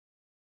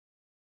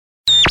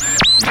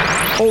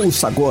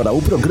Ouça agora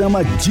o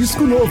programa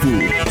Disco Novo.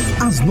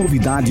 As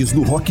novidades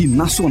do rock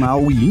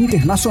nacional e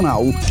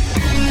internacional.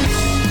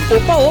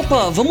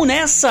 Opa, vamos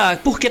nessa,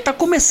 porque tá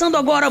começando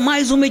agora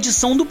mais uma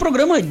edição do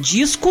programa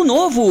Disco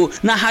Novo,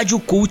 na Rádio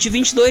Cult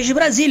 22 de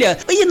Brasília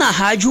e na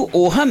Rádio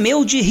O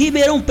Rameu de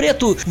Ribeirão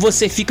Preto.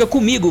 Você fica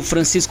comigo,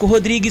 Francisco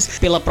Rodrigues,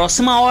 pela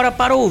próxima hora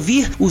para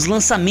ouvir os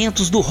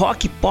lançamentos do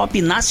rock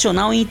pop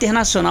nacional e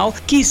internacional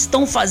que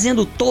estão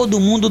fazendo todo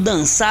mundo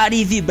dançar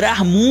e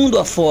vibrar mundo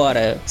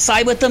afora.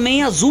 Saiba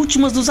também as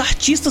últimas dos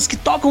artistas que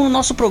tocam no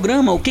nosso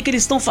programa, o que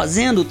eles estão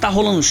fazendo, tá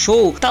rolando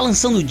show, tá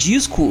lançando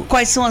disco,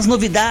 quais são as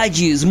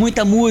novidades,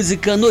 muita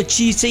música,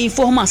 notícia,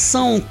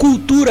 informação,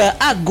 cultura,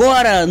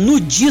 agora no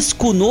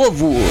Disco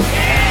Novo.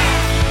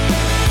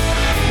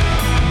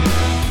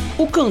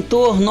 O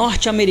cantor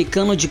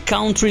norte-americano de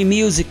country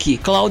music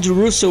Claude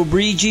Russell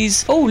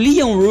Bridges, ou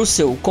Leon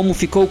Russell, como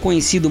ficou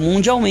conhecido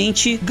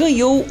mundialmente,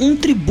 ganhou um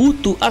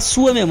tributo à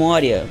sua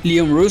memória.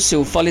 Leon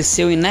Russell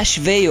faleceu em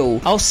Nashville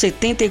aos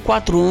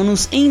 74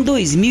 anos em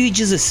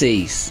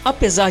 2016.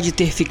 Apesar de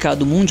ter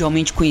ficado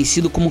mundialmente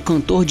conhecido como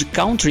cantor de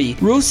country,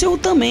 Russell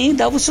também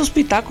dava os seus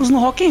pitacos no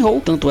rock and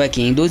roll, tanto é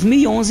que em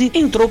 2011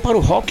 entrou para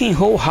o Rock and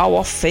Roll Hall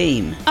of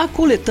Fame. A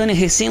coletânea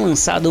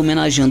recém-lançada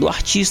homenageando o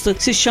artista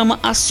se chama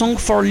A Song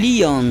for Leon,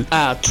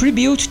 a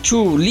Tribute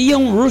to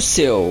Leon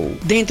Russell.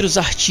 Dentre os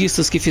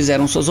artistas que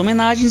fizeram suas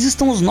homenagens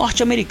estão os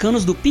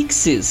norte-americanos do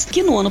Pixies,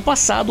 que no ano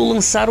passado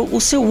lançaram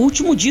o seu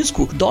último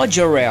disco,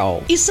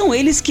 Dodgerel. E são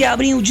eles que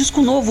abrem o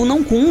disco novo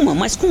não com uma,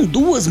 mas com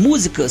duas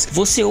músicas.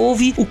 Você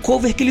ouve o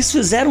cover que eles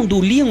fizeram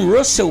do Leon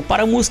Russell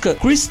para a música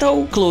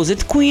Crystal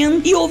Closet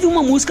Queen e ouve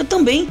uma música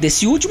também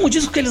desse último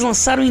disco que eles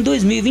lançaram em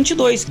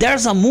 2022,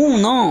 There's a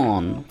Moon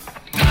On.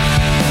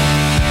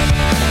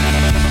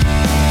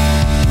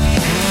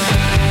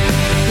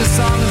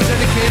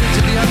 Dedicated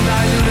to the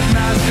undiluted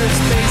master of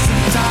space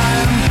and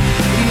time.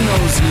 He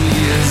knows who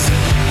he is.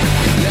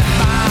 Left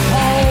my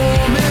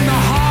home in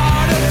the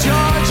heart of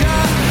Georgia,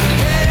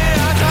 headed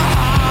out to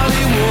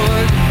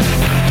Hollywood.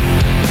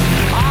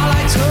 All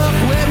I took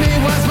with me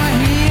was my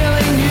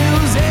healing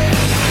music,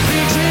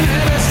 preaching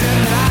everything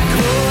that I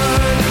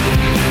could.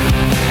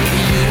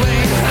 You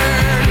ain't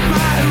heard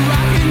my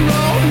rock and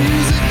roll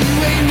music, you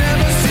ain't never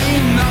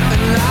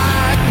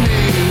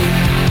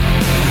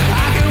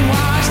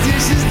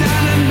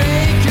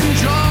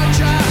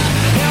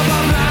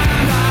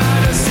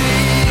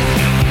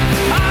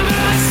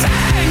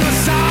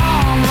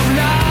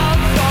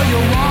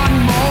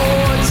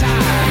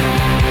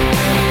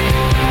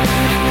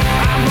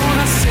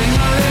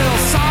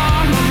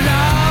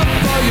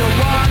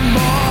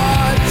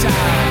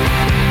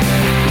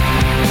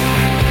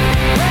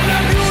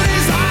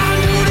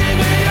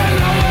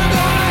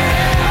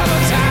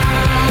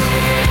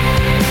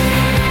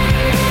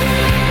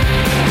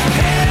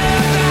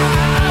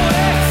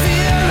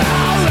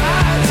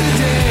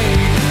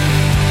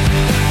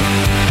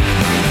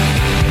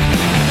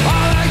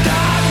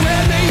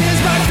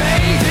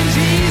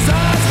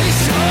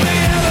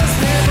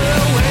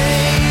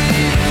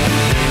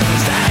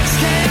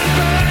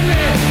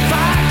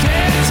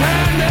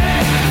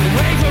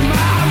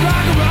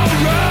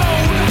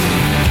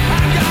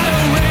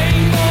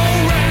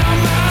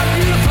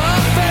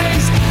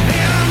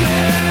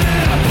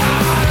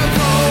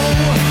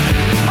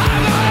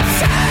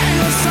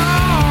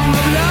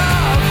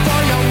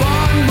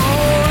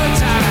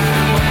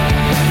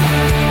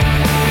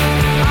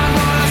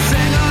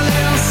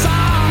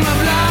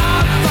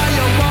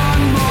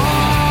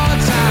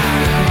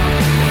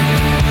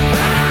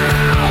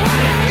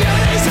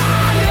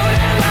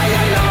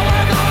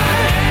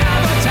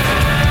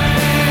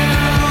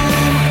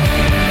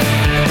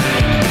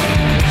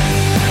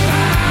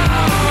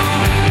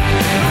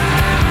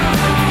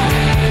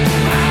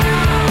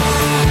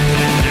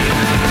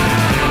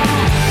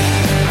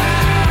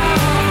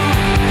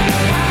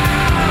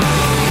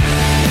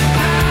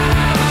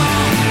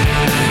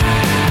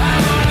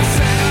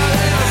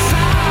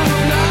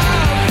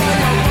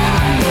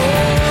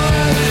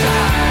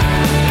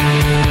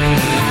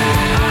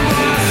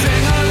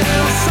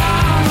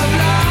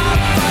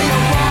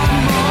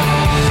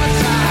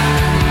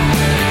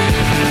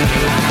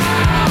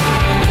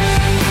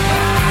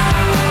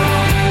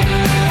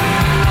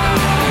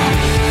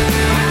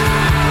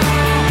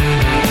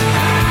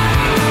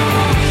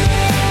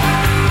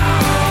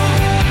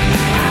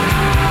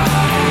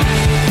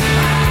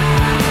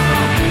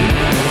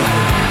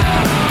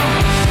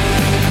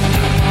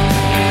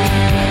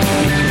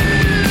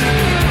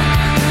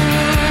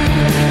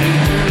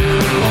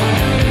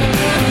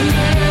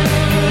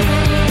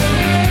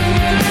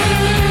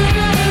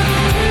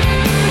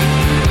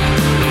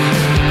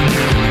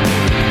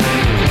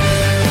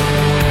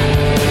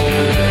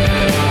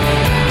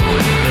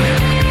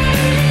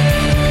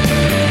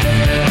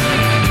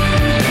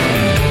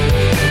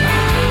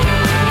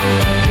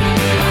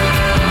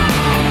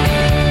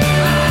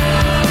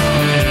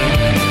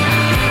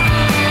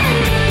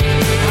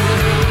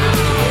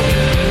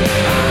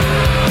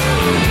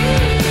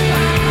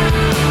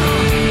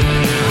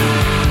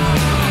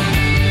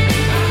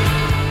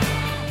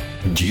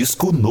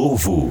Disco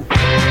Novo.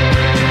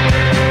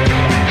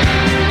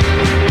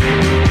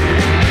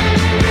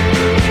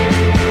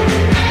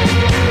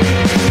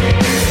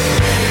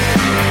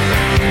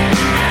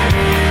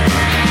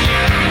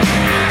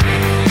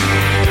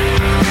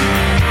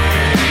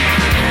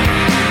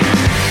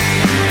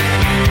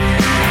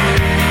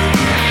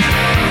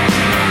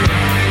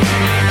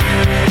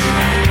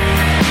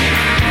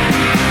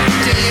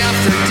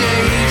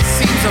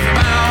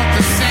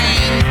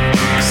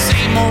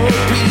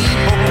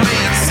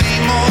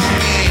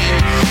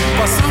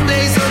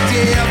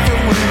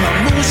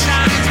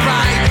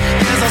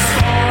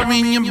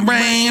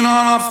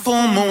 On a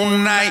full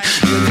moon night,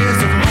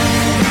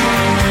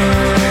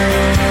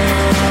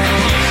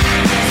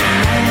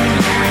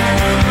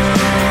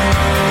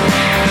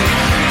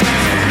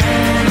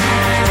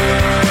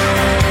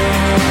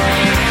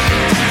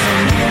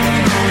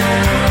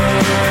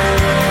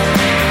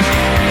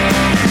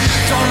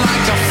 don't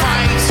like to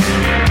fight,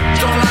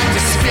 don't like to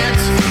spit,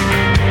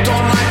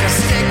 don't like a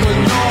steak with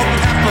no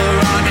pepper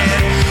on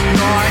it.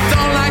 No, I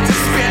don't like to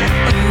spit,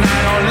 and I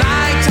don't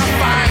like to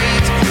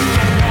fight.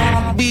 Don't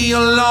wanna be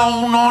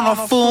alone on a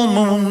full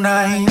moon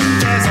night.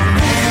 There's a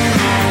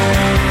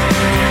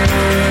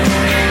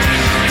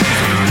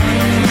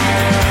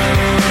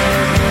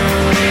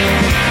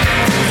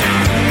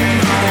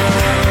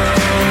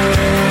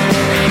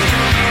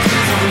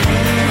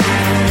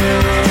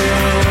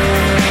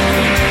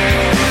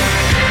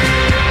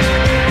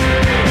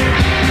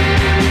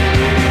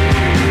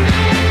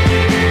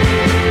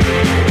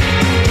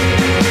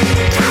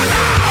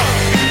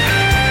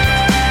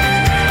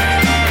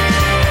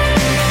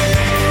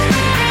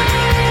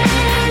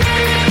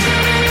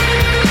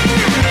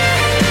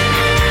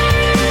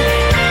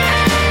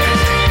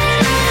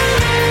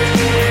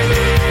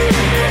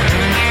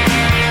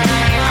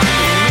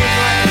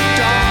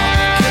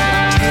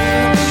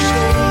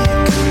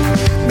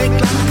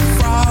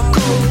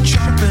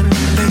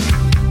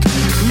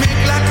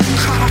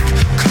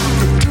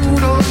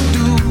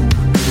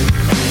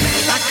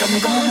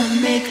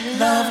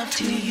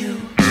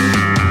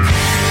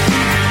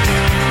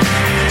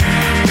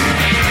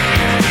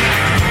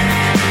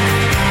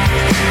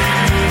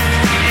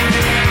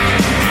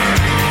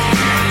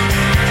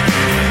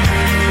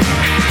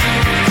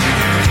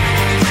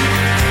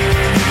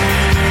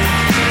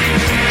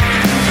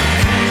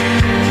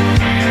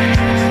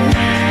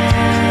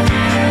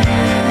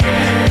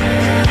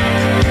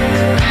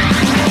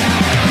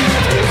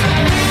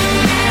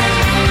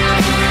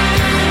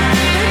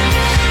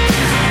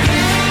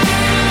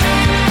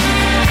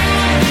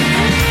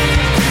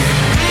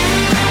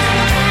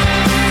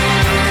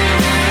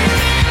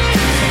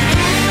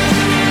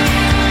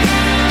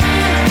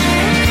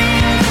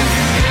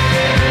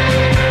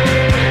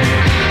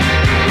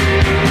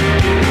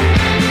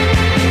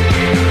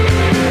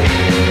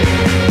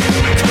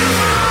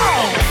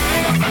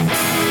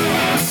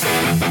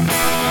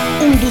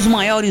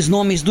maiores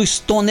nomes do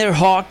stoner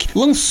rock,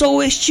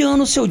 lançou este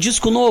ano seu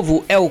disco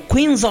novo, é o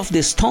Queens of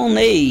the Stone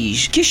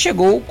Age, que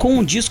chegou com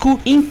o disco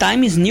In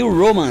Times New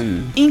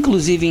Roman.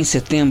 Inclusive em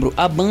setembro,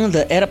 a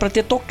banda era para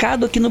ter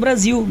tocado aqui no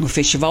Brasil, no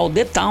festival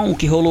The Town,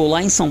 que rolou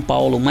lá em São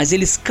Paulo, mas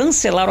eles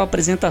cancelaram a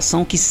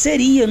apresentação, que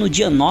seria no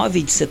dia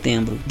 9 de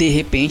setembro. De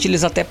repente,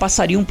 eles até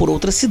passariam por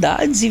outras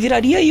cidades e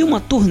viraria aí uma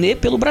turnê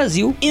pelo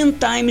Brasil. In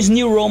Times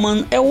New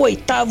Roman é o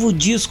 8º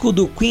disco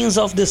do Queens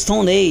of the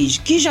Stone Age,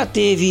 que já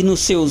teve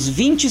nos seus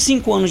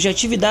 25 anos de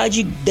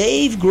atividade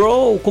Dave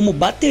Grohl como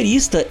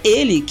baterista,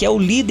 ele que é o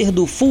líder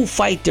do Foo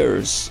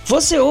Fighters.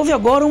 Você ouve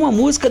agora uma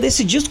música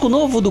desse disco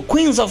novo do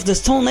Queens of the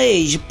Stone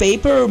Age,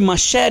 Paper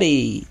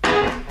Machete.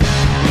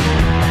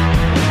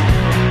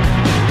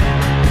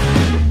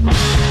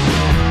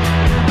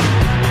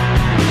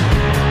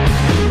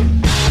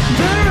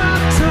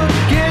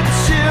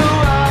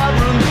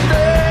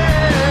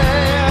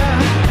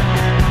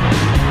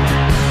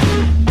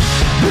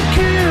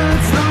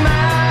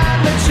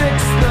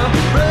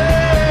 don't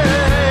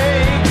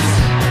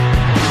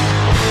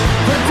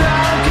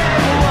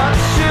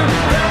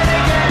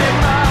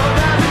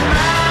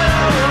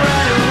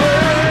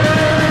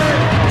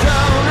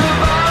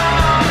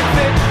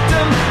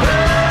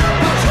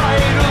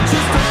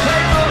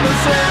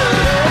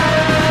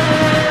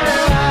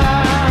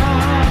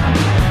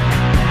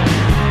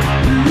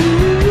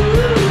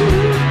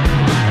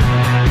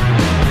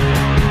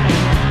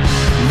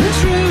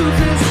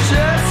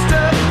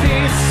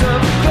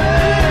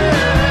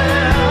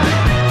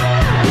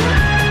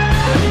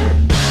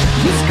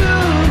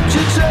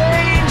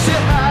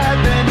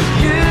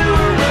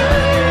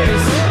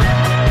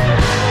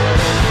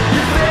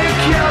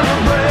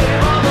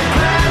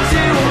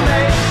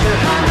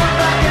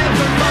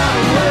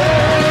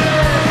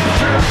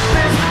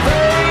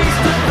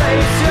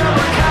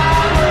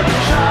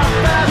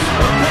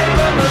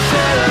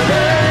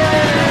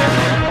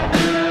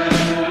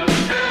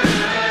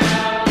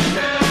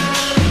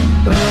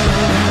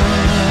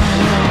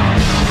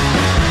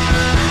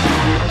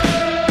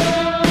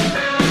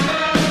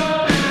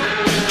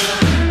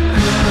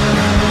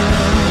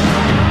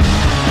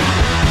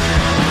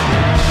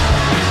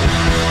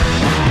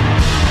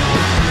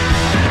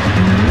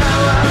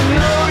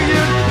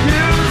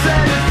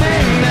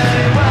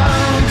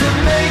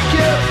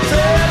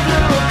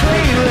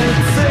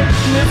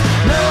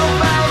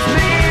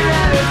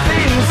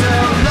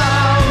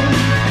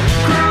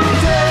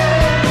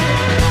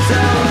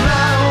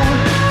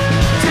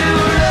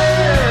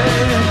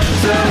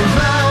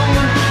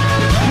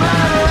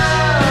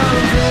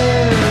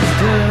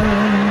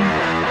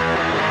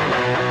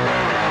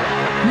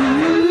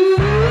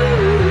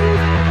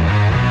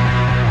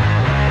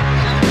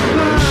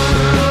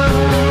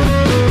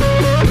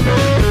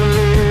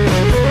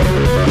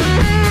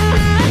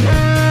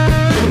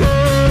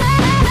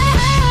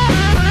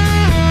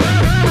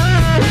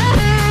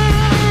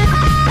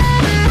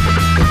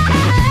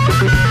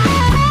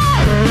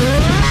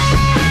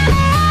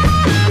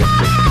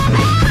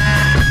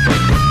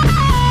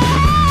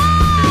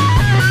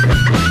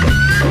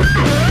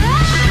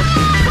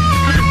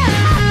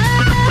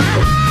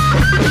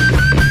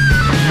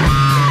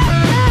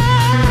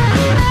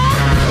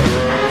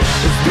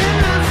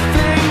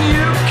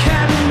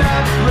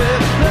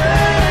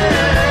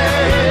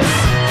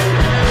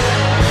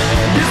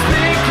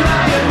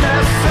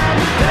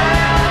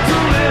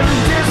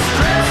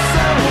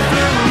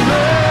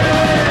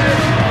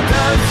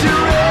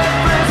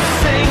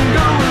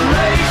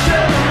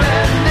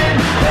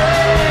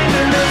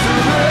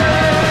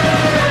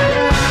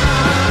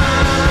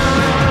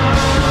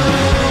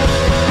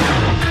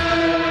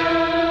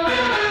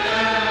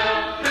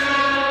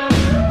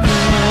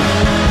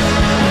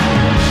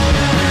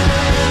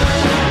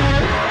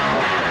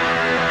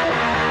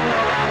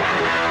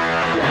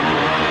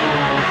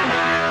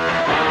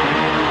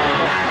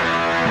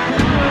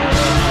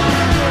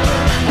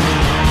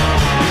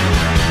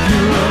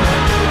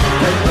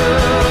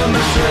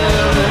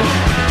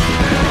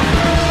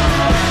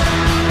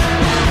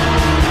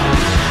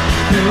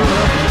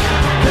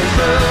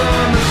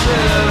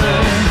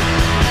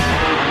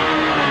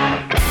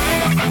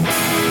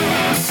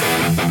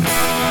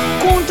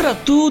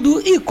Contra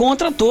tudo e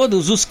contra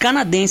todos, os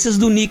canadenses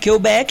do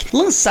Nickelback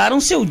lançaram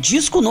seu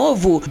disco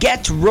novo,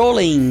 Get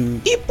Rollin'.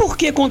 E por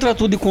que contra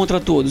tudo e contra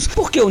todos?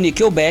 Porque o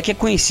Nickelback é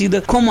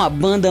conhecida como a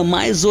banda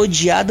mais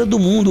odiada do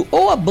mundo,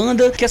 ou a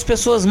banda que as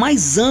pessoas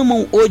mais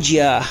amam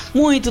odiar.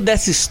 Muito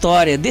dessa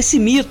história, desse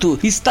mito,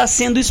 está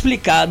sendo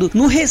explicado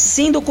no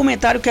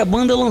recém-documentário que a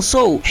banda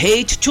lançou,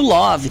 Hate to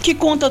Love, que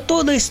conta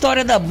toda a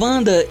história da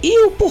banda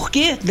e o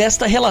porquê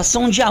desta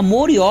relação de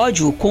amor e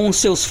ódio com os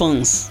seus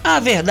fãs. A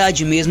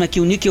verdade mesmo é que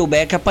o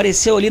Nickelback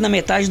apareceu ali na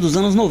metade dos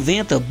anos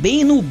 90,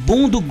 bem no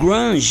boom do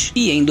grunge,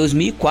 e em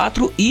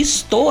 2004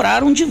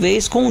 estouraram de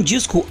vez com o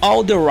disco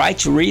All the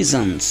Right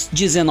Reasons.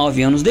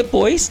 19 anos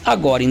depois,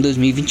 agora em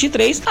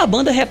 2023, a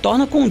banda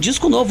retorna com um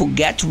disco novo,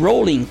 Get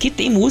Rollin', que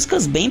tem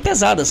músicas bem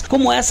pesadas,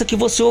 como essa que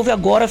você ouve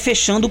agora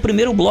fechando o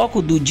primeiro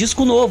bloco do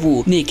disco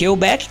novo,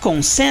 Nickelback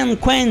com San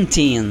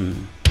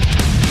Quentin.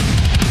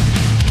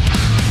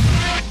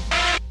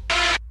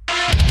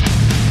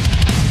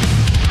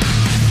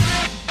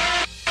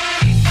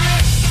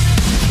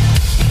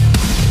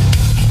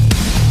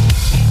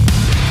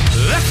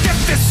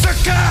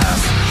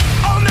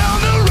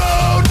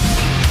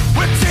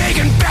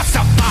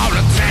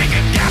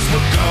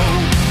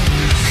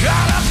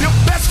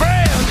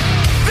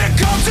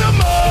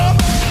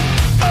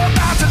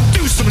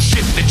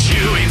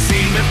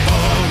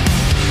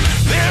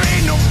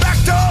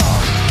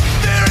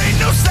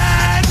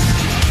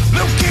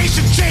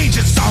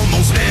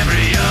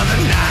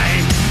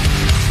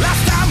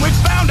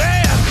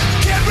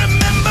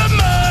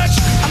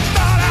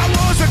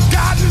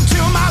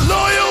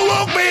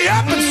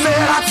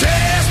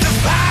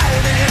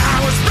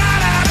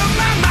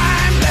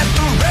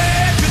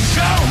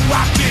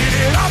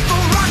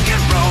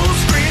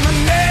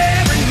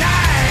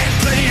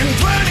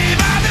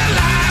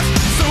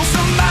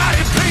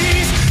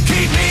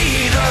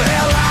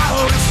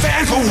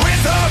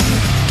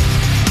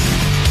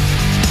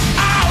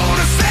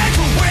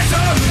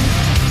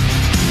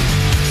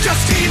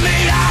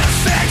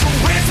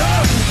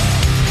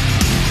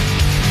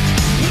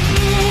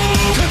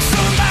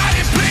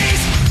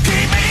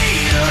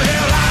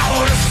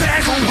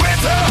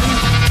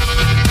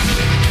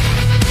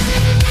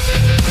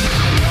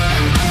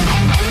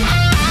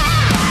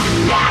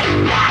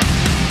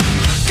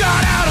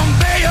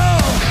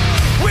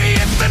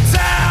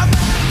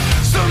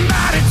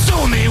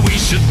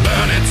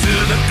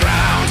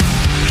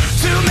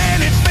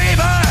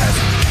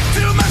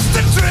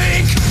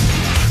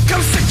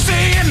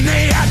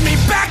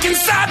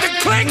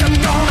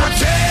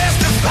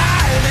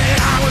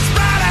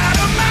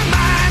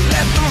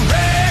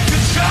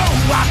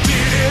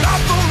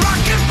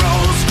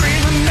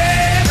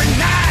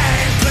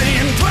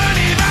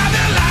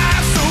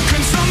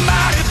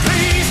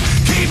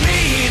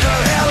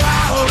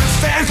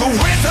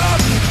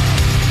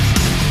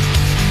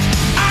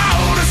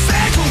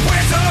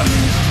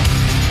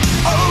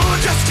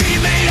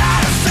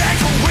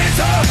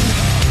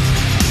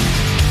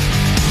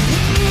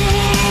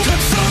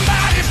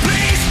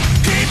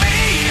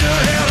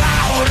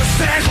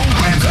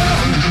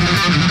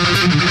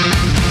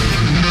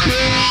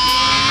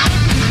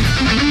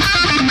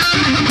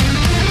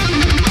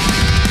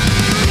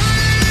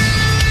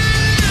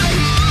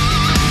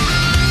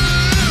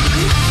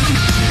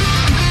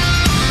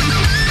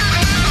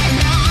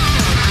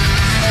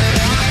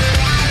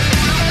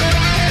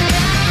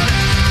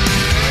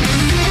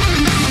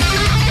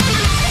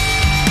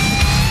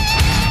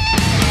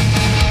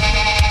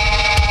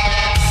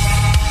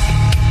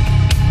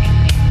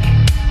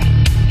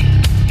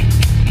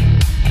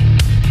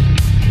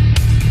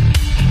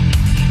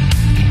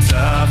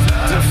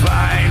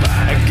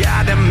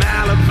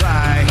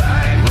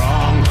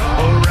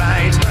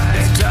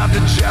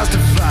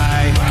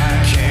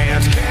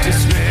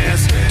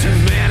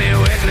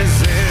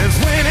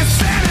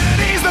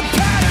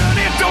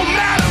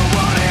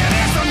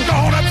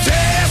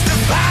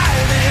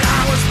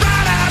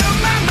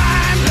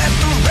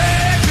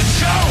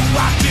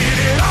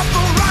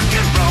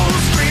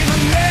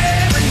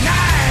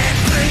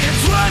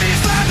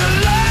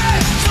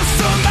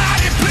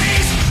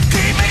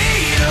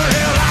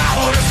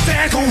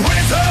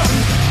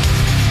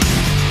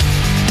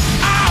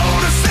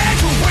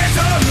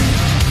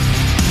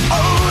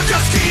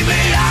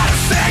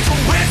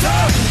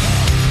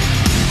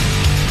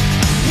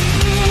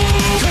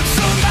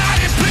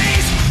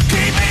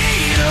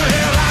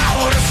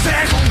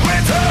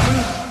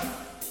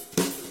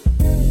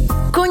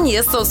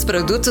 Conheça os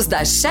produtos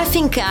da Chef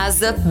em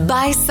Casa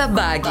by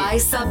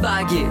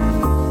Sabag.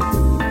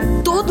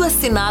 Tudo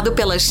assinado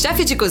pela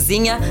chefe de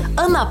cozinha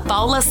Ana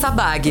Paula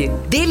Sabag.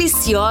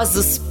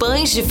 Deliciosos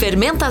pães de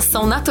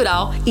fermentação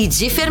natural e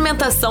de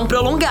fermentação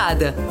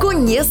prolongada.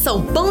 Conheça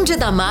o pão de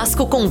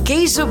damasco com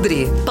queijo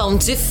brie, pão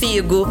de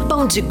figo,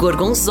 pão de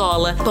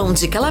gorgonzola, pão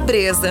de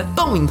calabresa,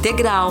 pão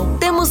integral.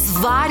 Temos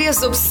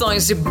várias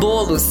opções de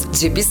bolos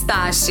de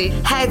pistache,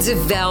 red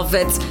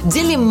velvet,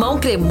 de limão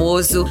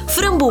cremoso,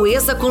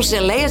 framboesa com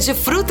geleia de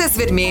frutas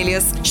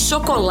vermelhas,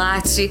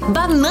 chocolate,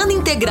 banana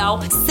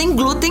integral sem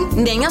glúten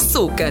nem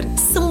açúcar. açúcar.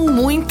 São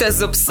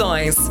muitas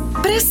opções.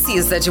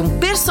 Precisa de um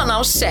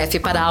personal chef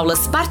para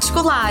aulas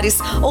particulares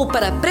ou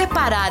para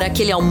preparar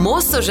aquele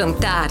almoço ou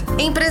jantar?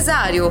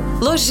 Empresário,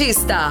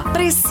 lojista,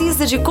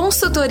 precisa de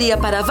consultoria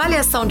para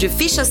avaliação de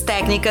fichas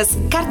técnicas,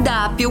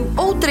 cardápio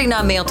ou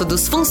treinamento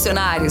dos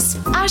funcionários?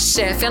 A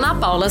chefe Ana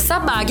Paula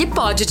Sabag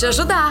pode te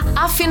ajudar.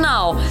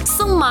 Afinal,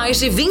 são mais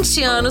de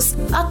 20 anos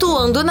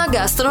atuando na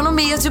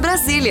gastronomia de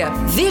Brasília.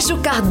 Veja o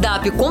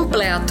cardápio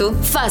completo,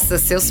 faça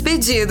seus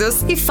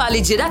pedidos e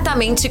fale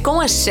diretamente com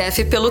a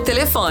chefe pelo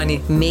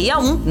telefone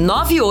 61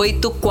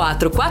 98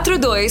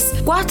 442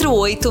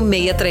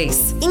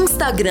 4863.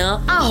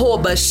 Instagram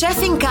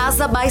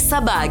 @chefemcasa by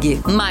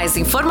Sabag. Mais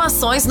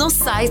informações no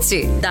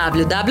site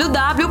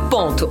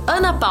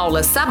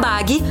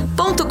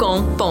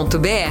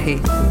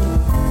www.anapaulasabag.com.br.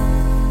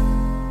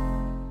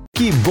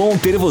 Que bom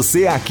ter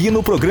você aqui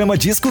no programa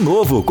Disco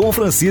Novo com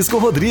Francisco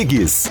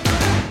Rodrigues.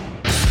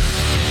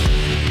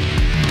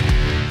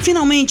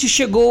 Finalmente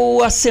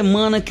chegou a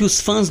semana que os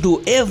fãs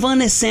do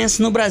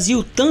Evanescence no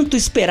Brasil tanto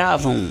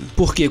esperavam,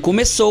 porque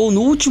começou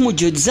no último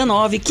dia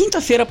 19,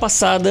 quinta-feira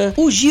passada,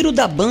 o giro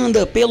da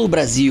banda pelo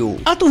Brasil.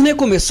 A turnê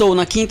começou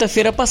na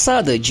quinta-feira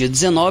passada, dia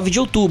 19 de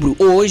outubro.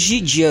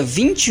 Hoje, dia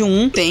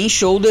 21, tem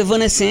show do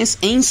Evanescence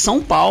em São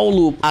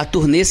Paulo. A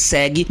turnê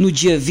segue no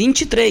dia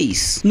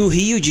 23, no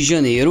Rio de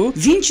Janeiro,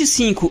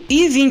 25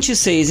 e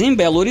 26 em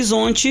Belo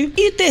Horizonte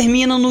e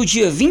termina no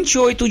dia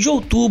 28 de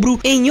outubro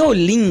em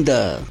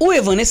Olinda. O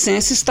Evanescence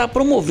está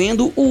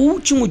promovendo o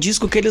último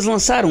disco que eles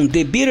lançaram,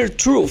 The Bitter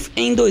Truth,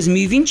 em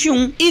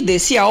 2021. E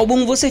desse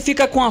álbum você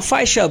fica com a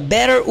faixa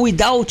Better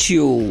Without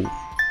You.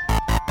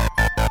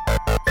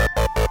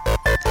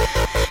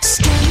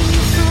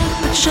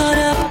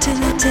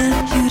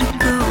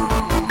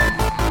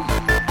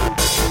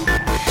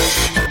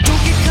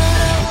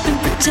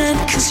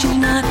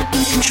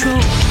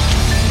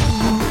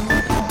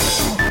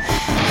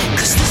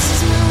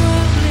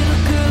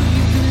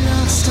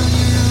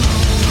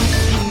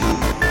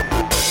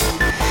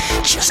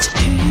 Just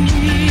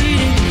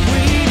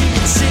waiting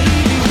and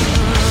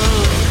saving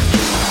love.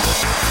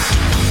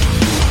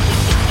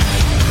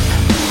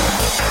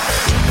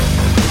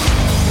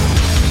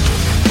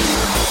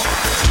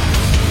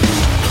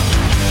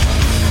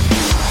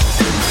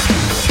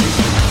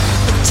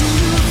 Do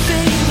you a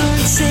favor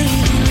and say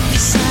you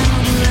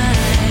sound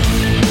right.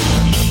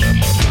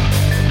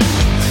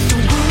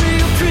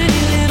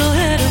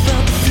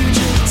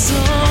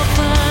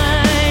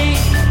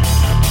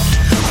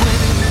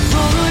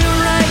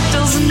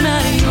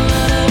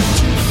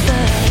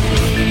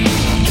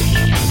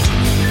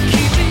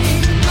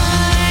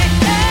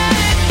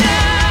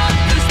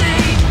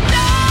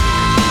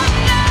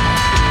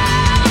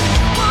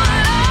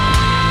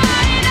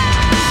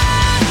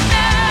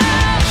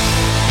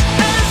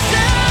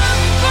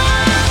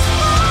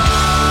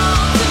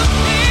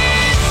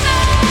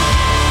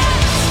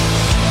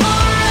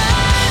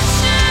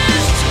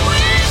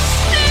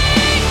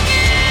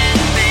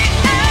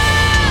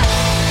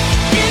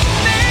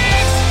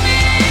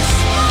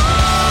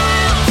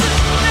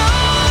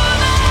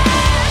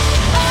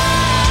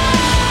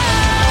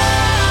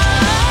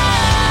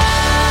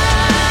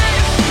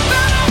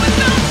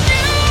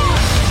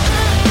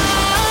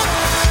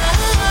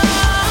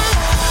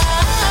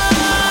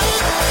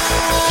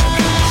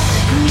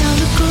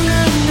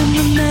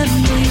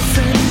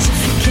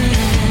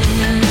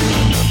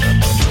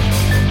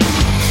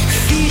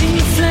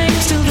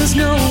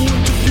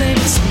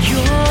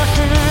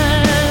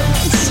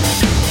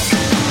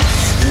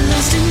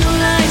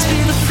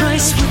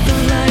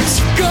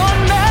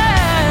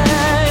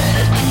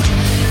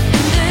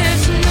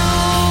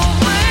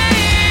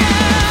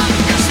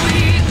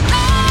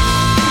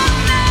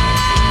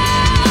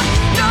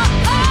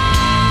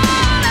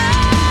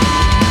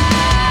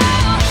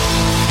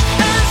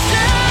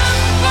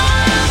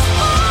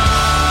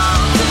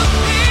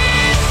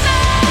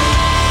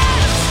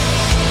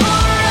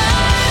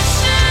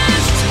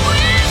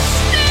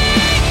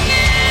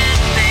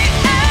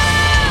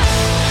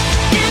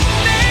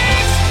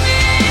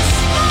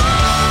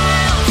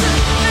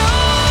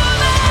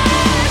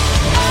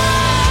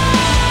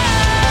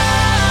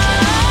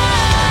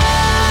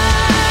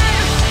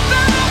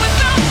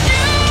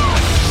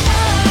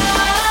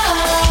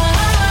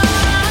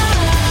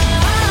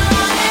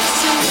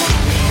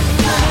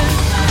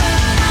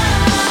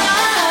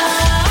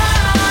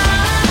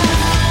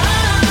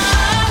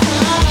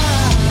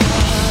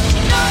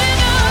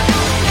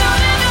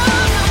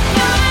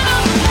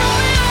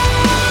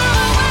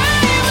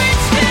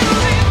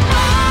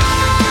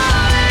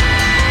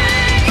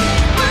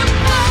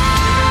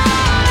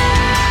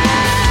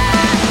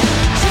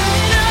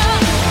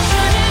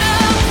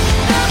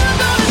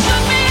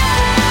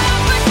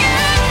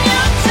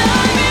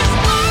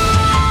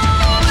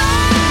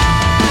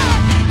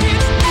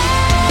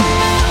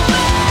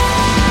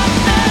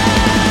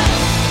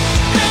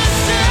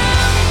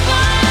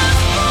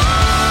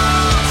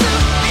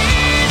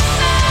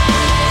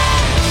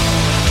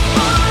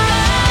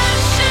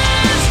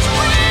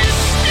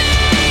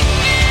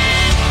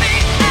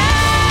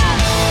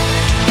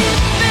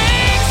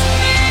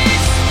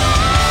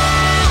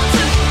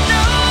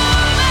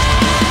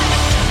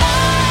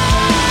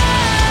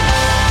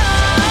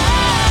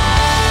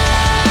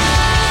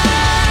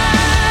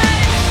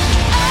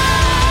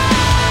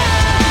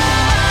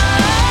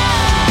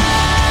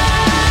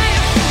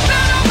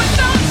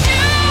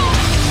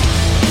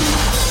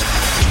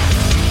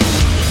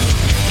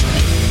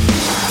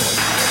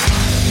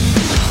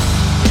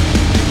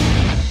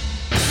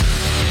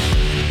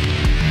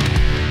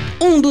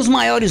 Um dos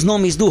maiores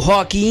nomes do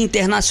rock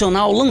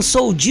internacional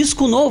lançou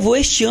disco novo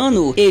este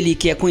ano. Ele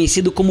que é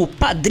conhecido como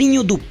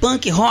padrinho do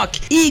punk rock,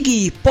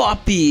 Iggy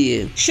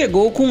Pop,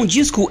 chegou com o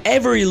disco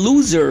Every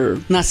Loser.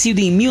 Nascido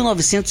em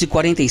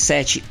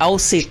 1947,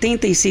 aos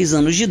 76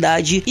 anos de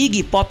idade,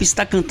 Iggy Pop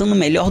está cantando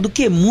melhor do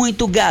que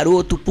muito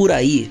garoto por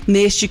aí,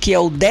 neste que é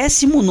o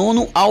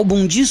 19º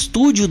álbum de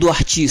estúdio do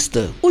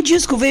artista. O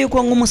disco veio com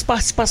algumas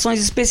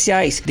participações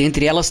especiais,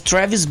 dentre elas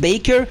Travis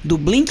Baker, do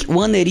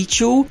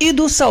Blink-182, e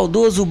do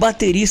saudoso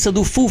baterista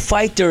do Foo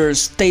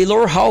Fighters,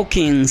 Taylor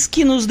Hawkins,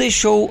 que nos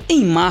deixou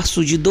em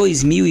março de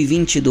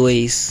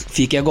 2022.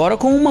 Fique agora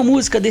com uma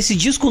música desse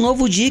disco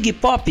novo de Iggy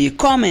Pop,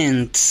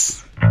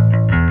 Comments.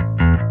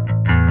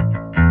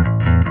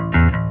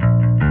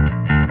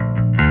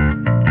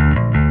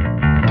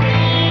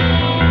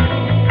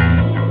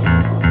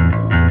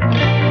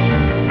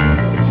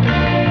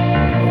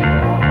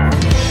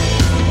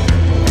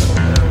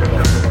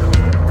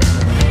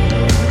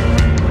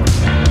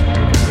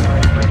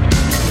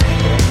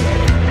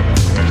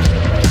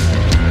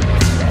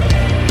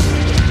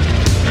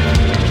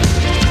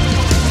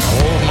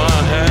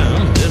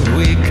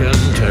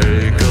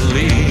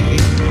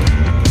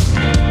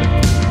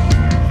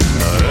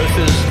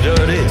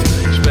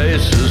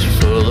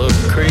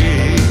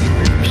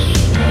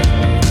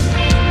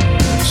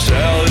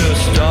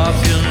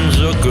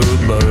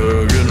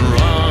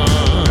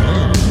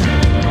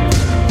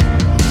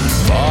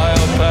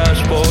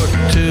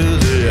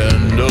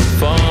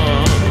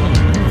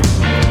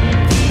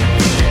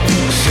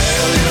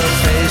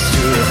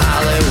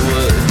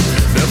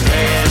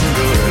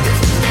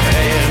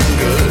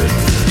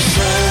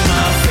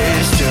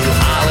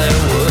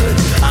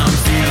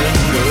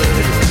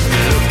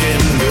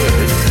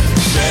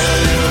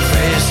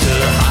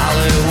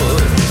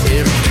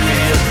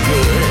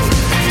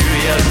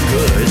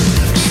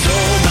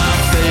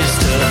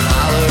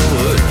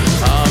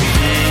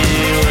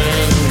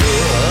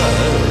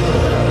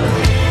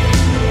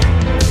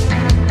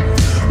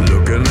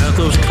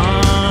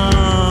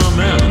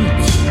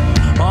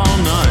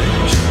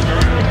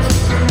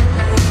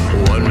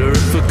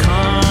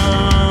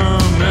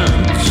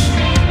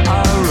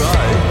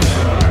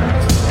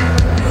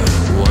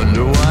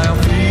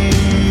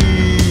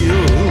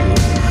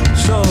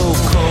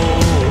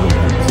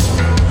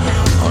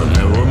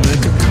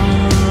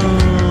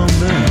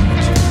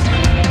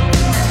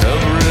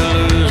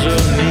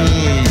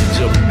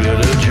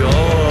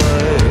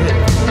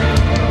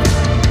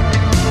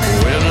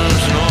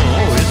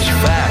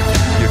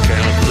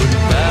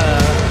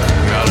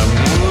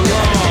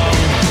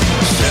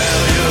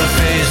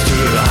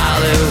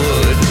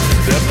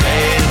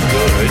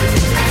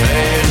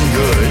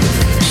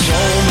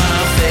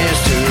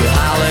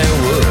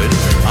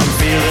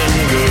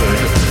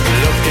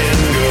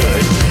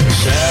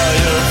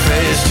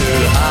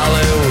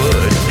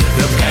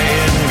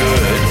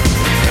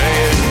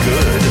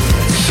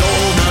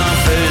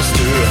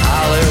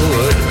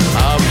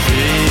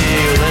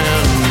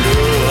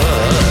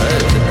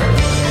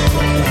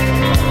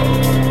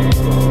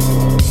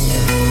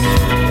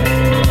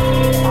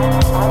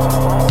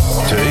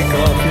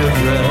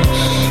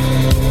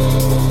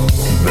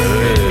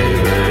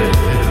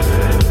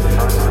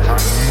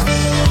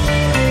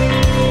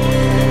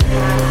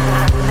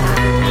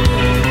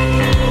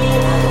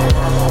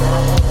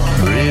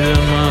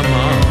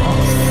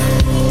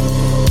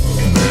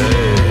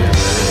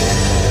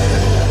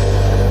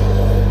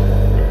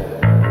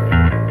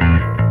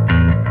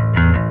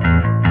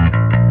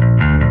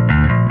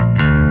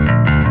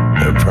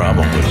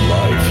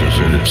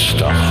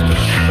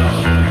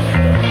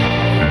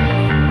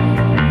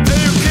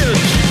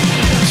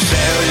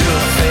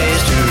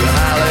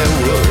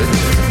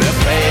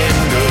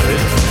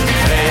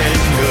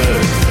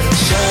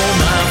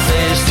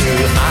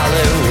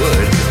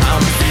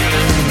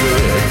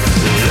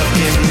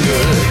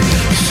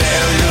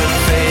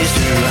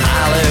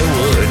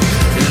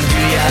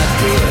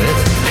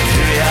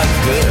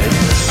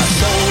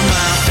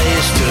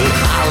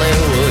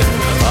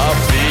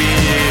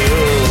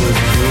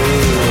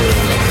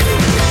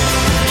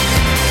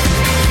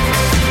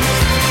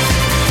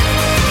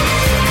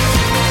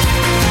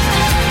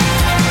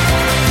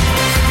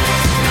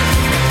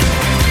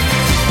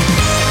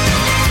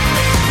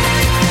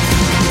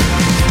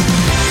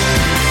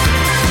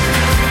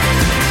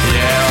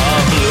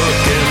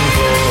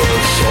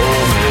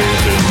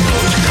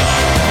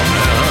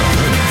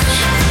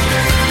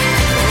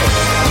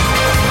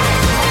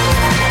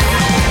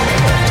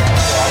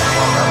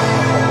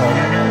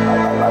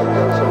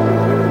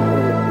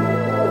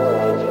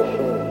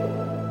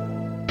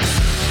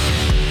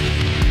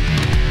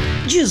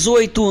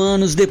 8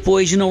 anos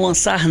depois de não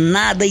lançar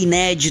nada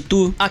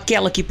inédito,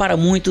 aquela que para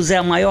muitos é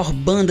a maior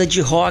banda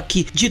de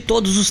rock de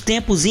todos os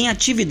tempos em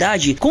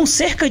atividade, com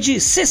cerca de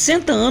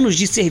 60 anos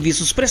de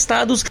serviços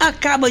prestados,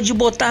 acaba de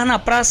botar na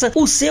praça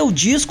o seu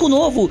disco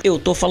novo. Eu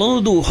tô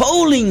falando do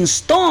Rolling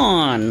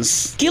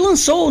Stones, que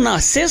lançou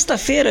na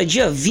sexta-feira,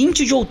 dia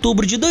 20 de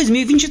outubro de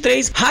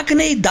 2023,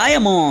 Hackney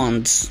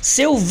Diamonds,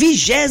 seu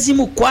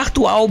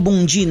 24º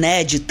álbum de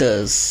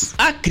inéditas.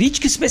 A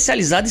crítica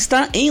especializada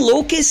está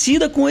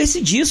enlouquecida com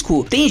esse disco.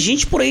 Tem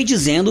gente por aí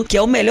dizendo que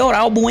é o melhor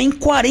álbum em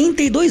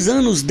 42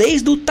 anos,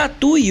 desde o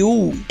Tattoo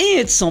You. Em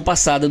edição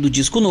passada do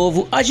disco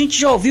novo, a gente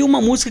já ouviu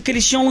uma música que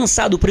eles tinham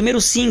lançado, o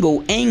primeiro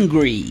single,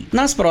 Angry.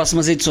 Nas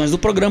próximas edições do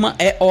programa,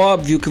 é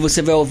óbvio que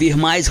você vai ouvir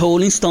mais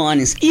Rolling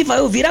Stones, e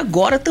vai ouvir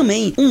agora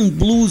também um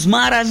blues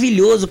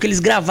maravilhoso que eles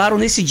gravaram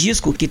nesse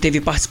disco, que teve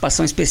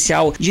participação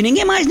especial de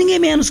ninguém mais, ninguém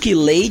menos que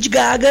Lady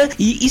Gaga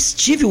e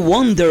Stevie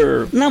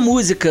Wonder, na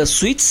música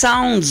Sweet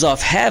Sounds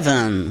of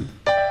Heaven.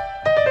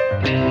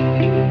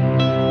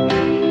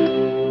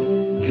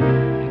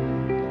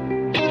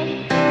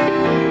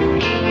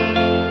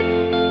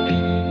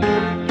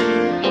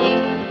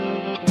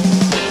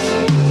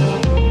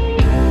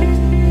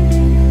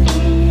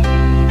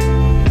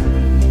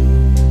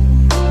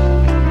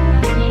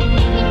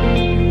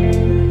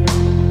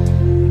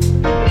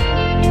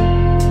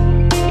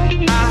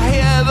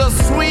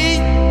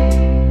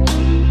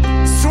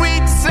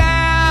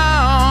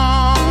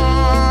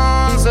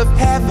 Of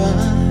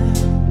heaven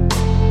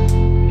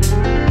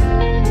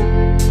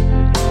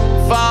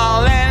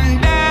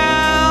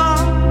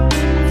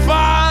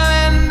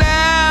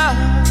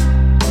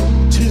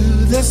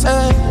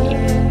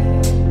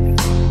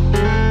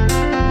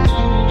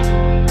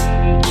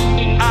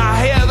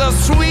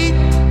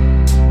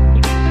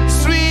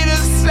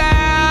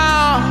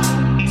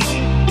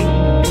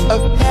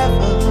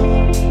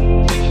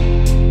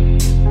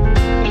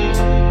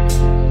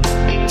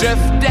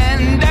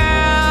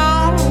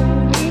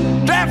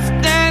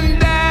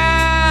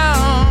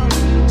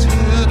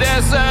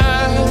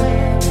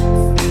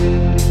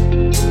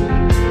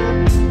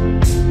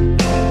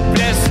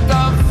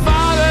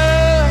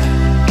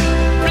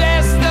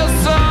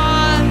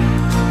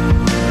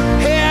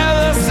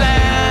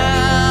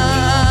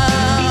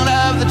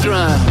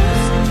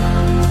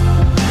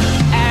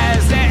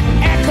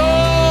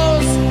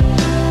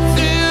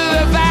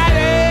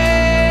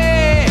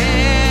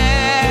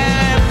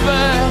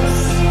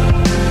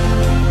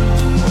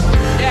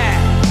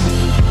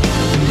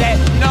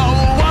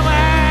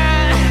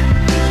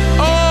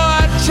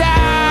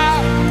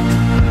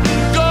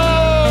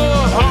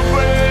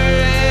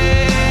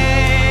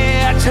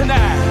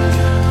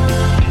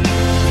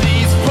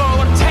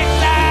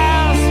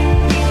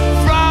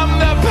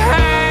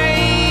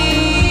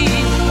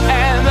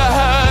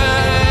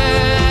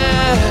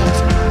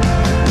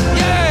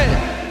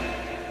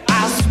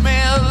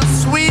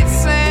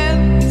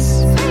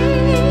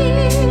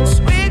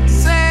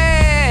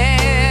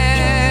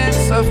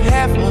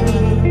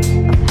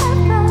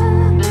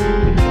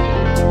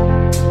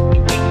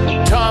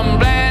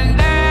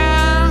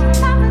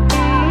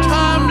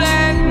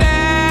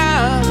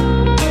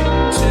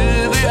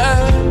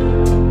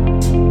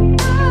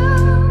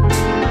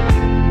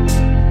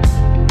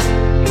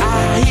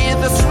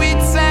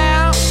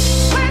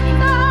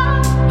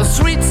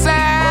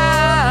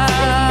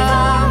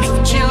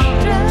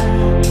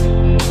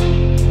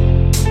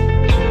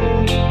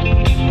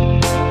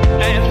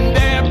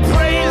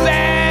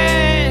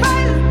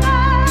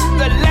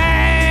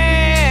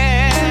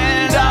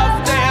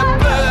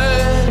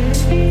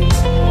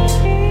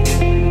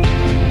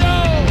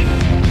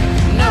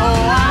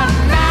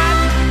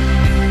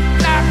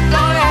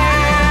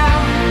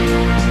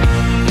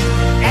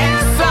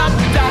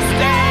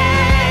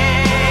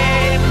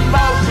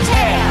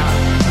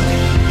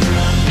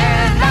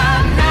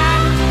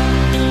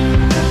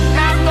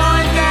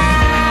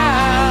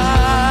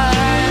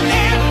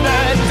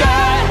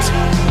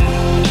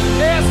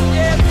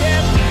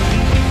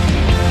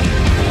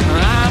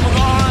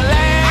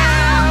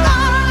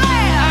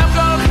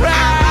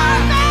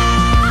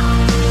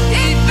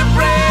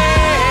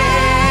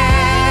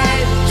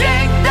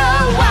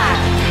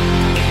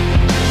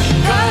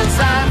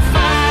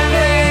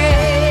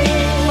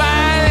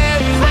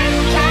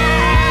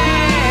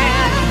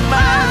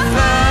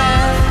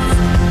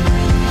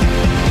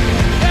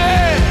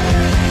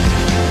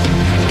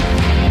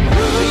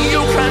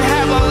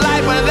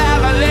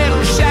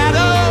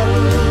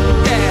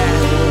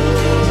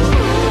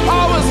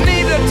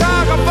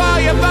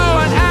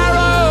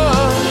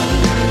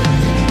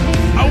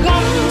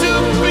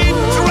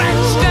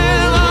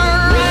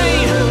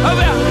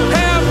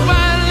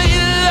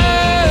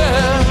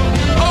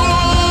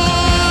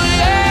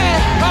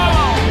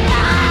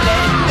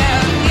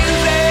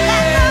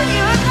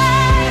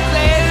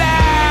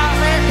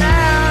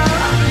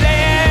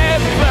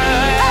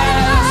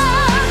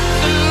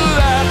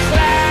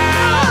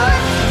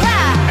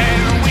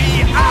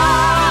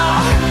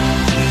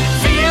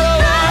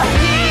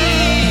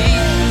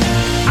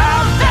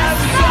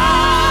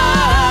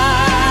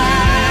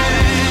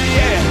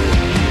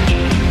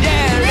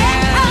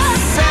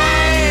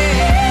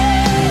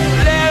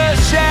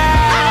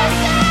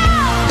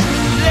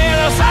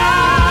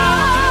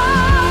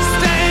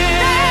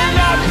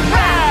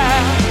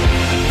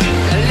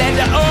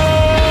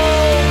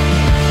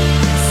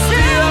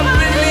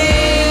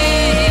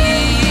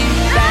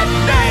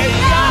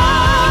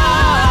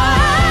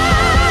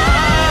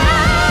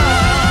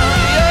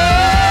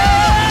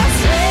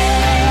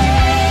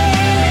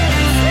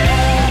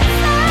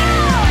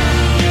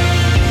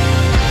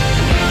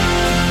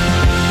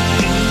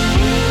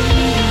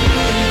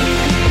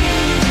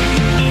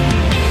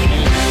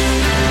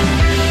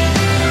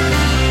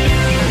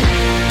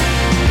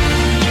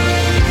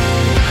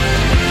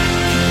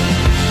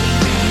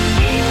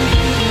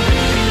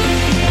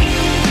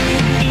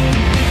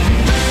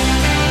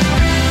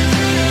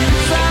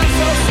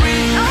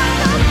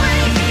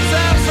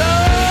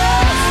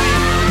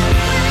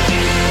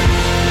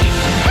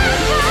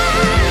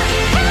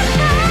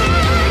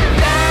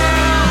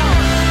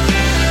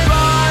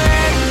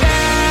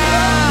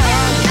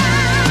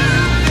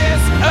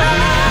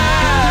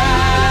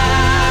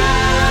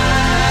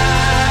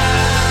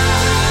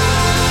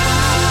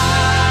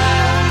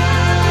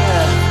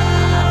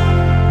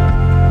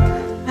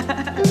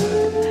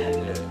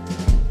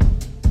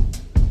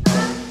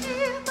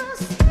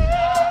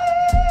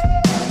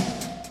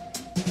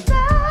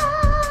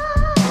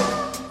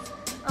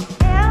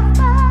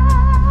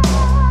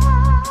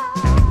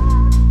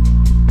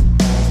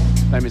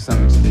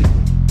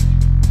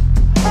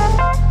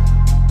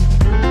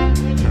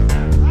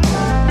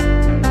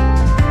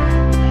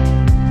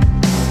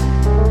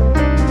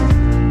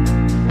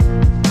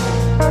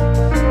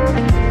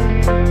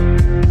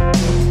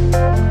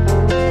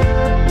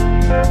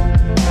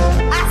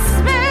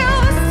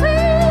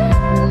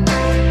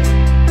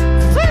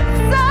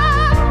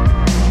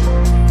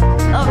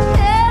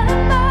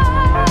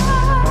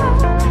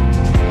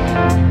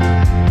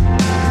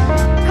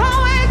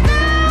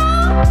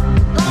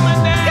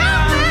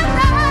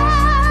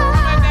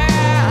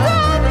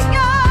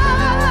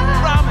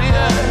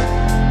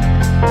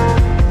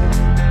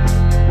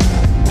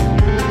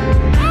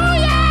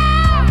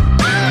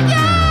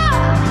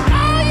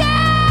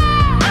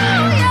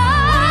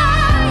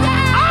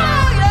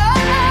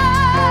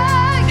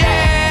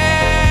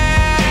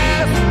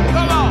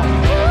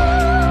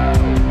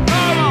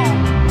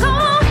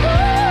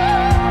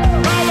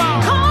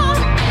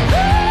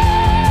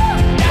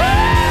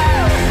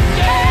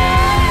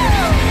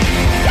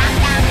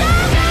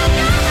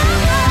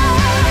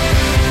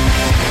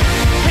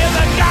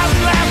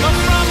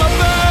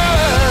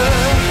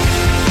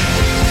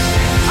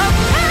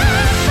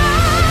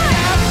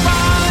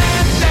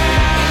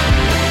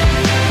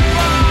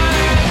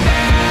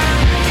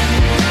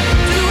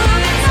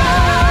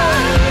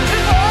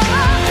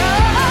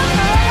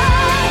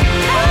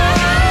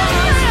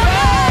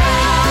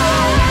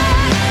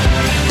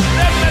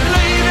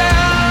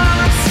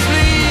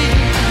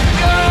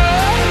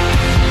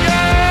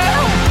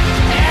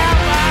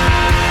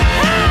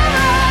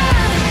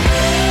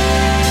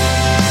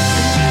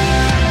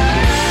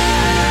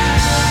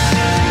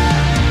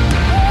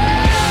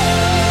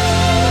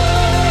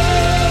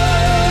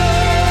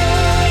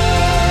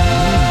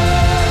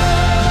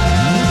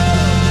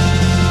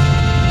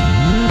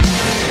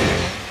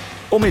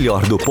O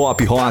melhor do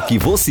pop rock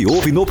você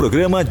ouve no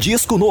programa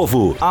Disco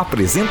Novo.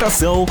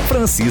 Apresentação,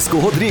 Francisco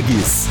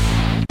Rodrigues.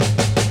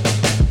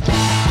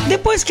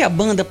 Depois que a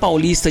banda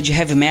paulista de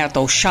heavy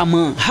metal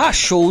Xamã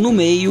rachou no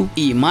meio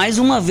e mais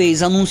uma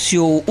vez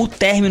anunciou o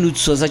término de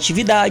suas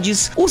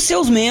atividades, os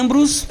seus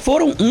membros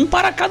foram um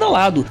para cada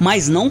lado,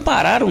 mas não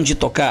pararam de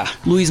tocar.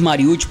 Luiz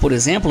Mariucci, por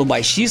exemplo, o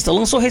baixista,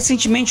 lançou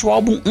recentemente o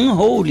álbum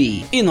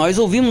Unholy, e nós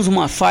ouvimos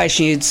uma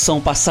faixa em edição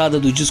passada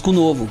do disco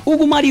novo.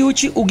 Hugo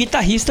Mariucci, o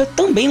guitarrista,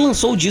 também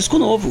lançou o disco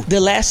novo, The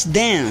Last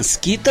Dance,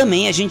 que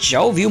também a gente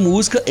já ouviu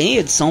música em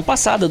edição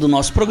passada do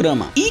nosso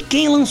programa. E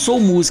quem lançou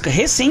música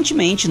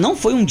recentemente não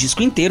foi um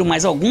disco inteiro,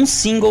 mas alguns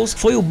singles,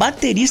 foi o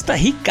baterista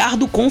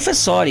Ricardo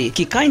Confessori,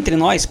 que cá entre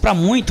nós, para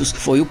muitos,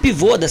 foi o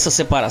pivô dessa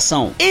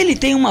separação. Ele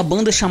tem uma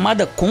banda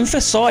chamada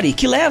Confessori,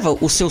 que leva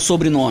o seu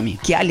sobrenome,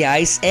 que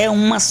aliás é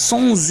uma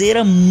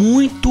sonzeira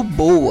muito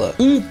boa,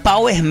 um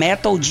power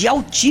metal de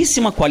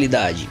altíssima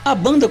qualidade. A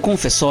banda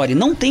Confessori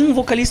não tem um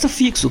vocalista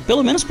fixo,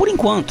 pelo menos por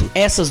enquanto.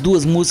 Essas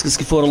duas músicas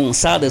que foram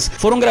lançadas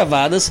foram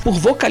gravadas por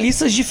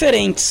vocalistas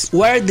diferentes.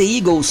 Where the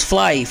Eagles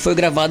Fly foi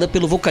gravada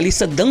pelo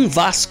vocalista Dan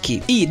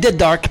Vasque e The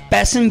Dark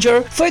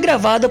Passenger foi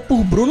gravada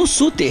por Bruno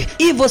Suter.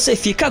 E você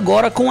fica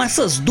agora com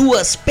essas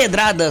duas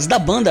pedradas da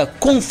banda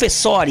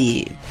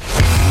Confessori.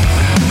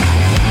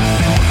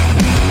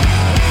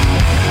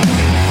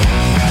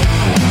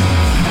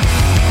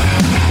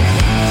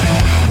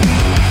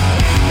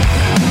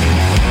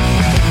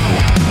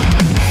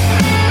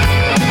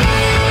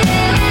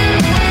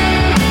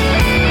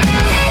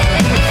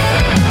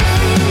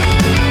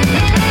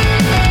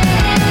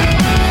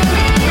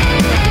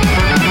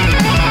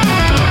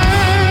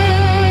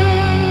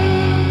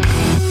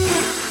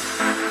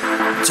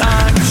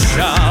 Time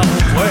shall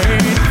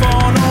wait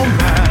for no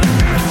man.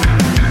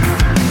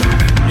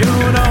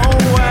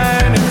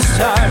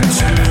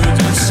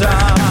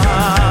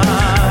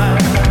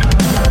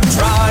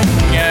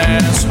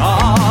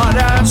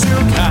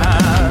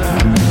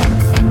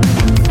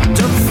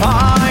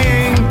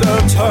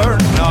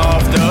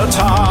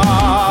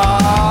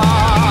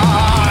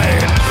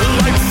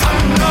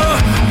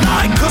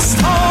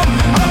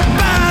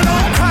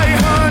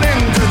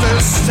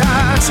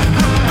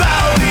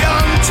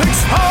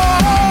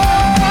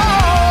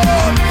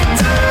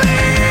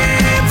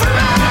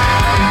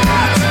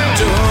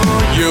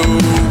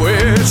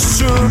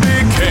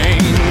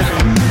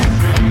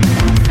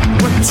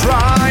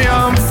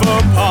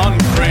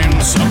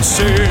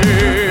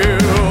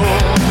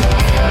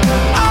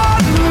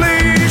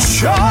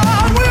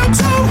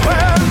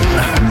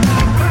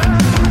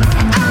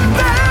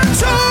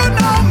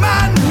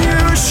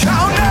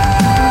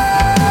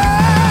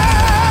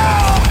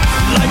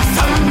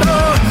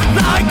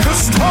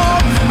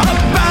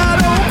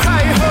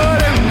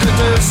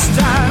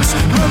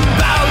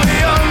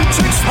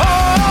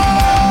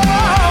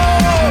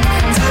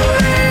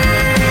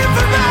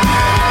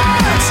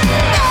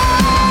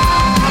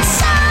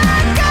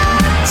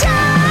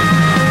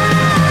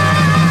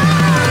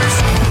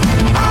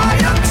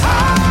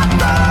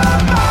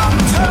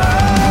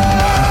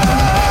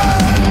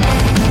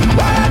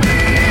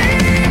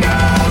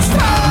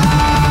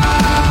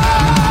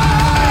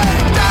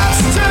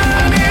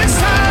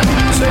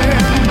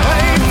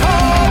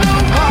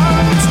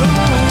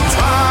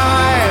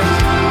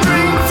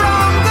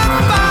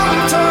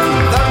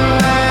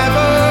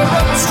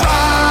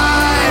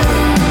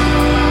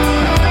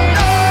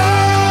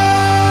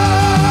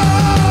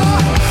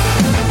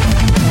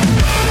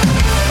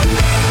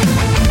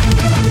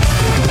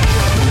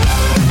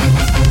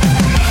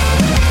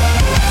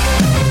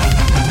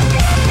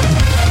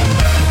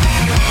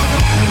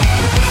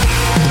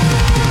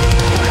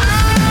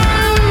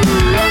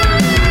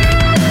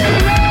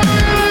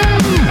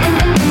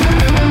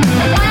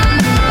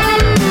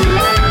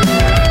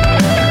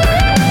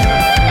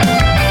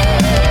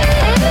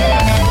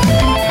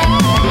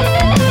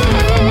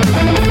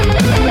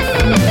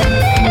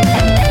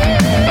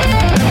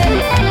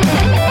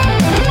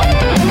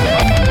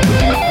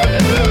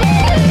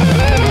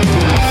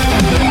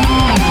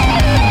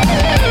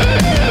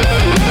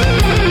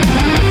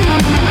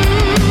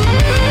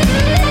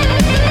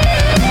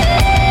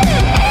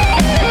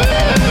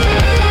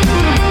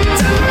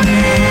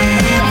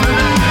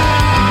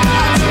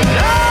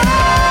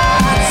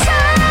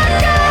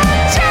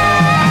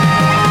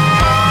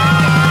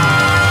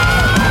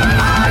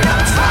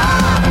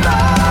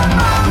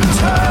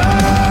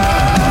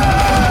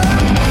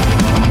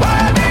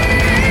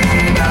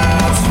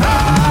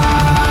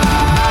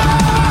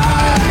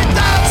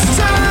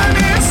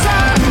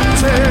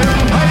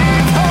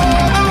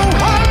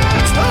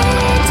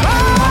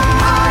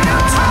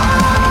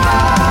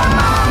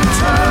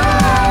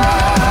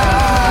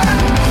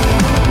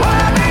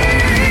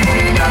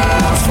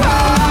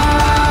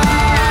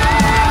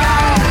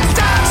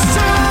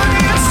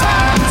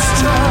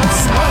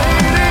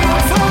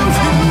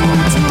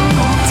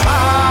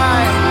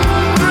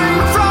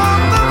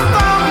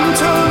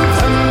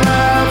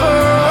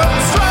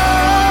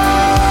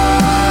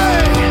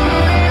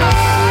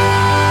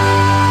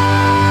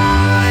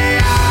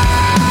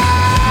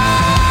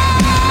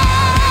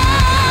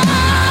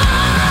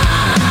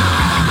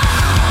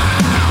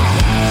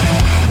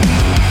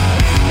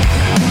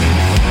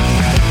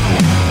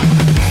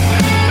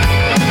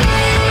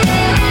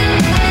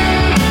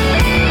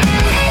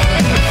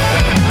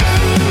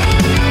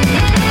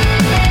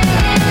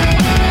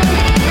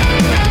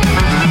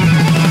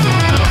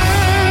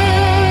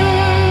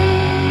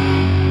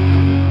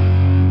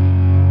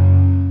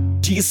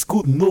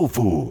 Disco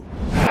Novo.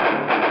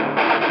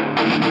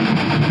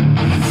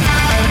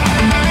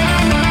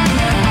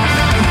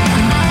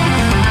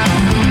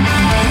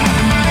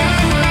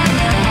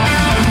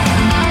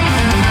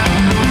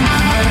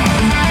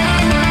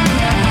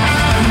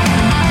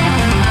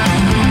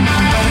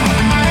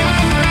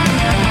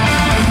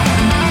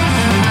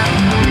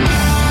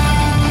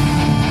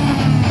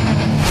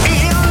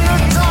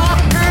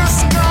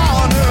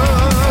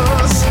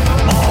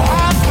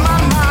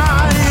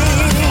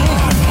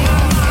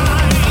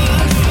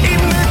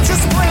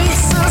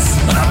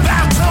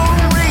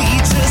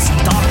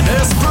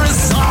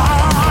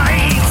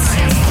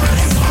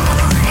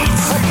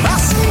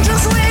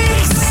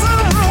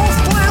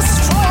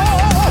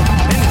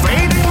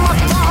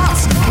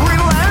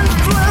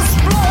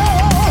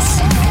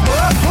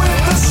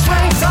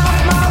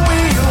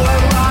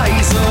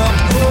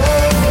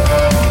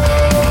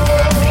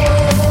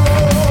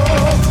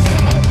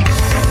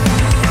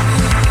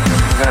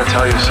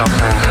 Tell you something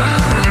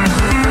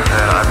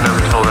that I've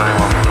never told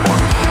anyone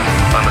before.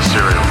 I'm a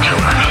serial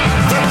killer.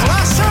 The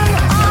Russian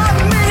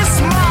army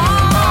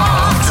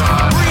smart,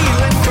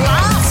 real and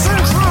glass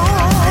and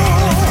true.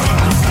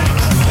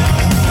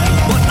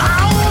 But I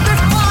will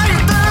defy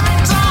the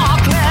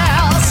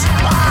darkness.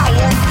 I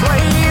won't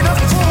play the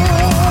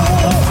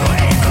fool.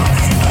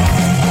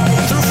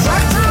 Through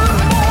fractured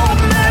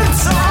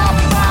moments of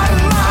my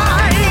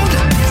mind,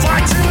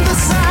 fighting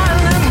this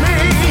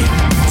enemy,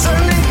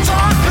 turning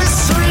darkness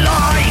to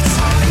light,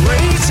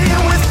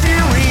 raging with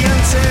fury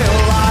until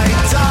I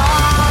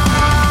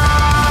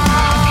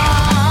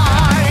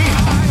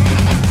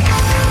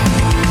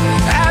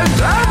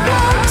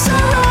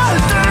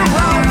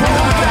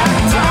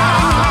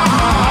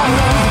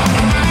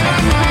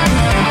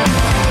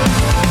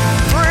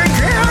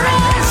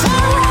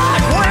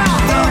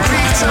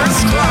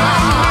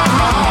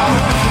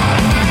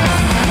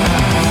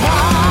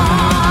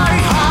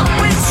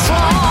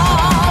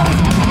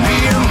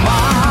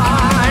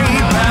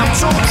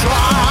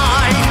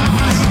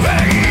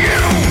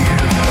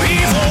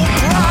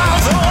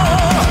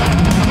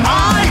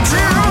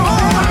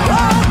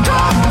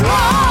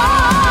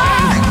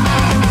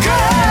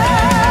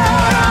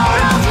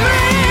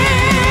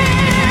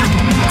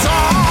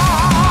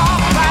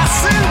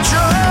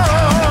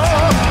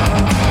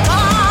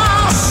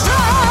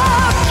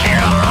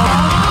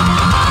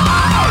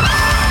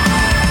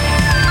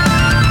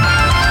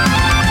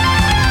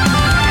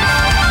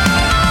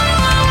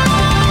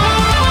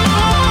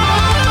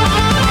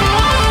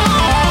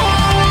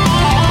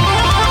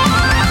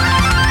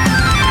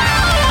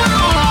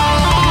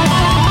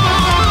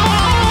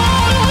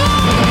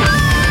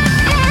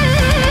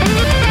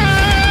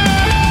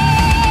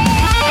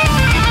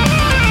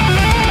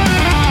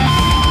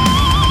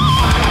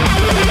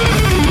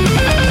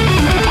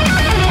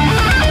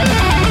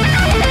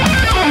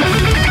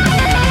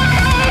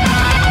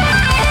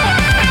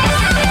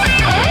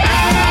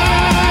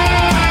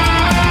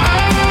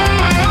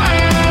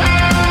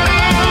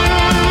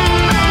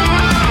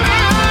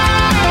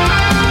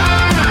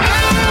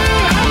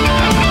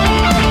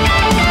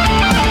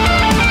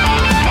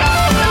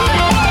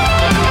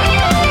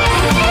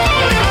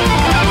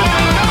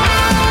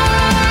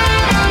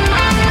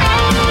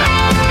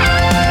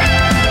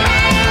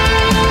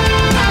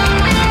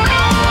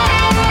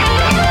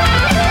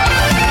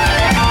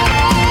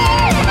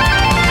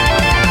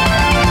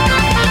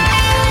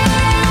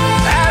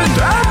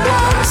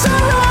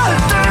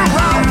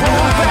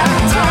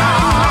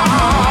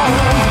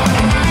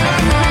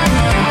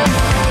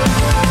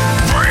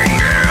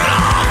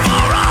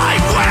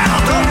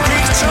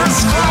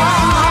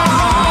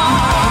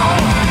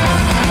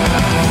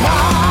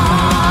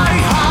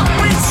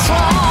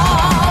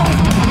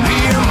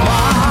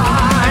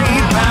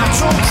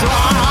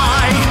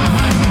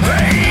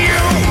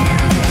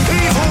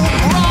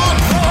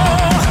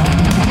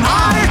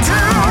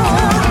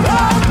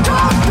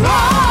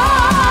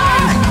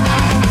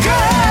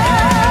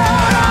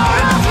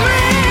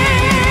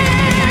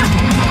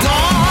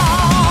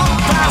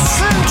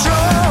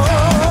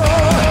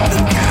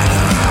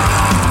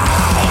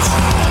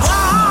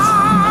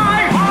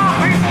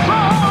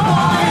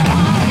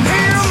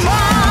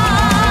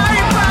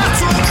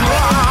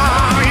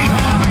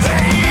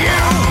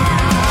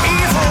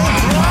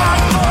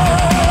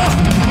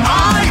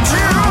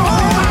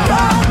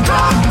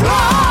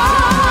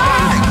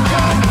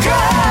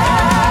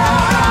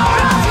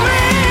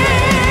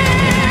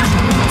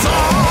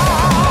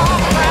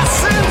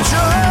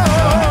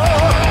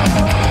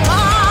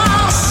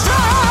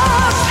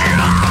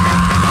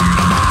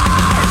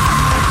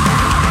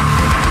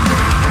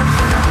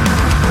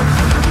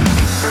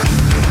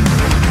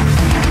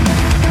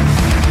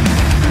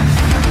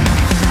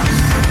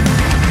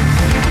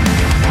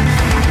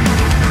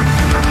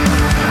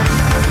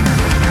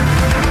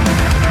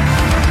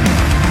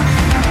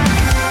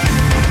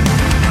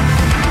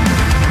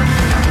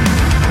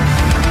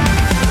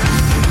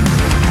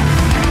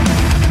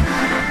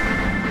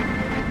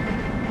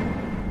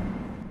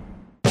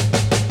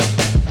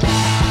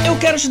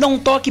quero te dar um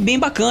toque bem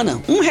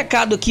bacana. Um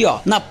recado aqui, ó.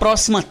 Na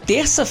próxima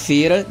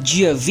terça-feira,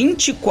 dia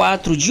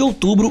 24 de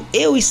outubro,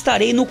 eu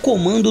estarei no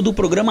comando do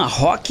programa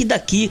Rock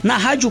Daqui, na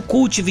Rádio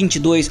Cult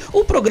 22,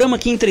 o programa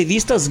que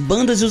entrevista as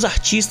bandas e os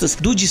artistas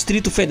do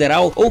Distrito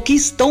Federal ou que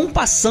estão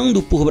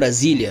passando por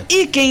Brasília.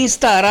 E quem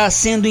estará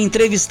sendo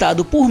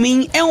entrevistado por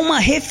mim é uma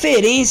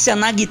referência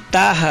na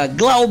guitarra,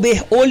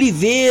 Glauber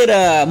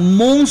Oliveira,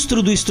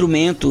 monstro do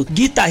instrumento,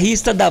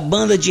 guitarrista da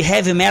banda de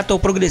heavy metal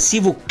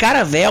progressivo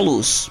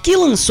Caravelos, que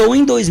lançou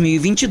em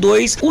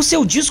 2022 o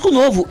seu disco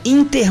novo,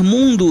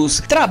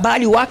 Intermundos,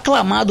 trabalho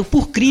aclamado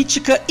por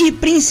crítica e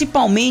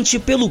principalmente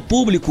pelo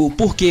público,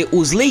 porque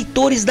os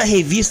leitores da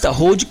revista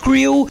Road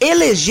Crew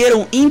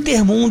elegeram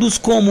Intermundos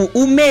como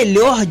o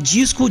melhor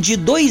disco de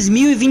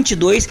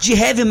 2022 de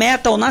heavy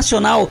metal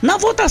nacional na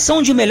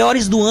votação de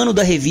melhores do ano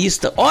da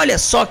revista. Olha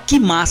só que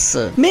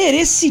massa!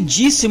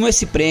 Merecidíssimo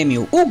esse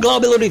prêmio. O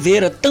Glauber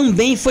Oliveira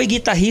também foi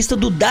guitarrista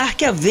do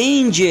Dark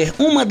Avenger,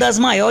 uma das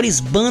maiores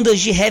bandas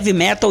de heavy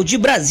metal de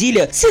Brasília,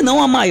 se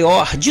não a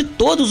maior de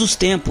todos os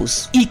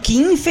tempos, e que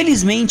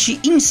infelizmente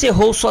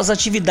encerrou suas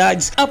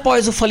atividades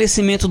após o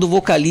falecimento do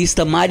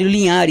vocalista Mário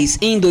Linhares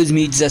em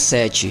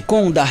 2017.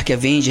 Com o Dark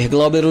Avenger,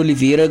 Glauber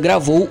Oliveira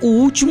gravou o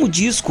último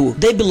disco,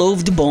 The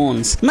Beloved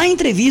Bones. Na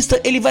entrevista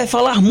ele vai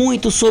falar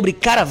muito sobre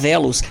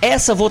Caravelos,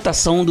 essa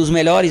votação dos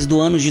melhores do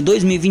ano de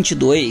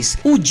 2022,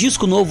 o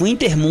disco novo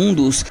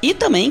Intermundos e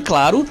também,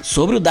 claro,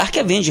 sobre o Dark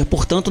Avenger.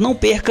 Portanto, não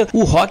perca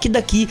o Rock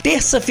Daqui,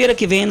 terça-feira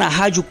que vem na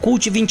Rádio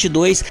Cult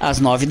 22 às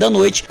 9 da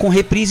noite, com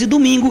reprise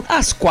domingo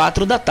às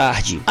 4 da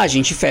tarde. A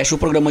gente fecha o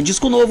programa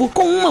Disco Novo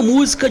com uma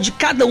música de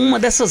cada uma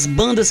dessas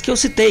bandas que eu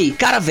citei: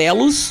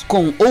 Caravelos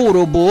com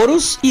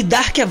Ouroboros e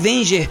Dark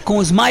Avenger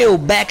com Smile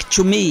Back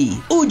to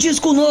Me. O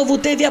Disco Novo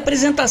teve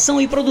apresentação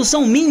e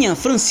produção minha,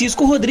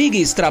 Francisco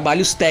Rodrigues,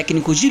 trabalhos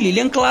técnicos de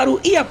Lilian Claro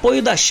e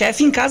apoio da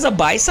chefe em casa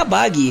by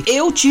Sabag.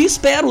 Eu te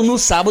espero no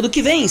sábado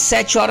que vem,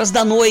 7 horas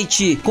da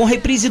noite, com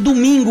reprise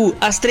domingo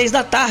às 3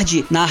 da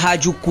tarde na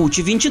Rádio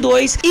Cult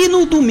 22 e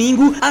no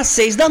domingo às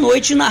 6 da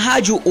noite na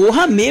Rádio O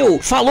Rameu.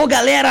 Falou,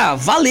 galera,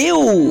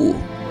 valeu!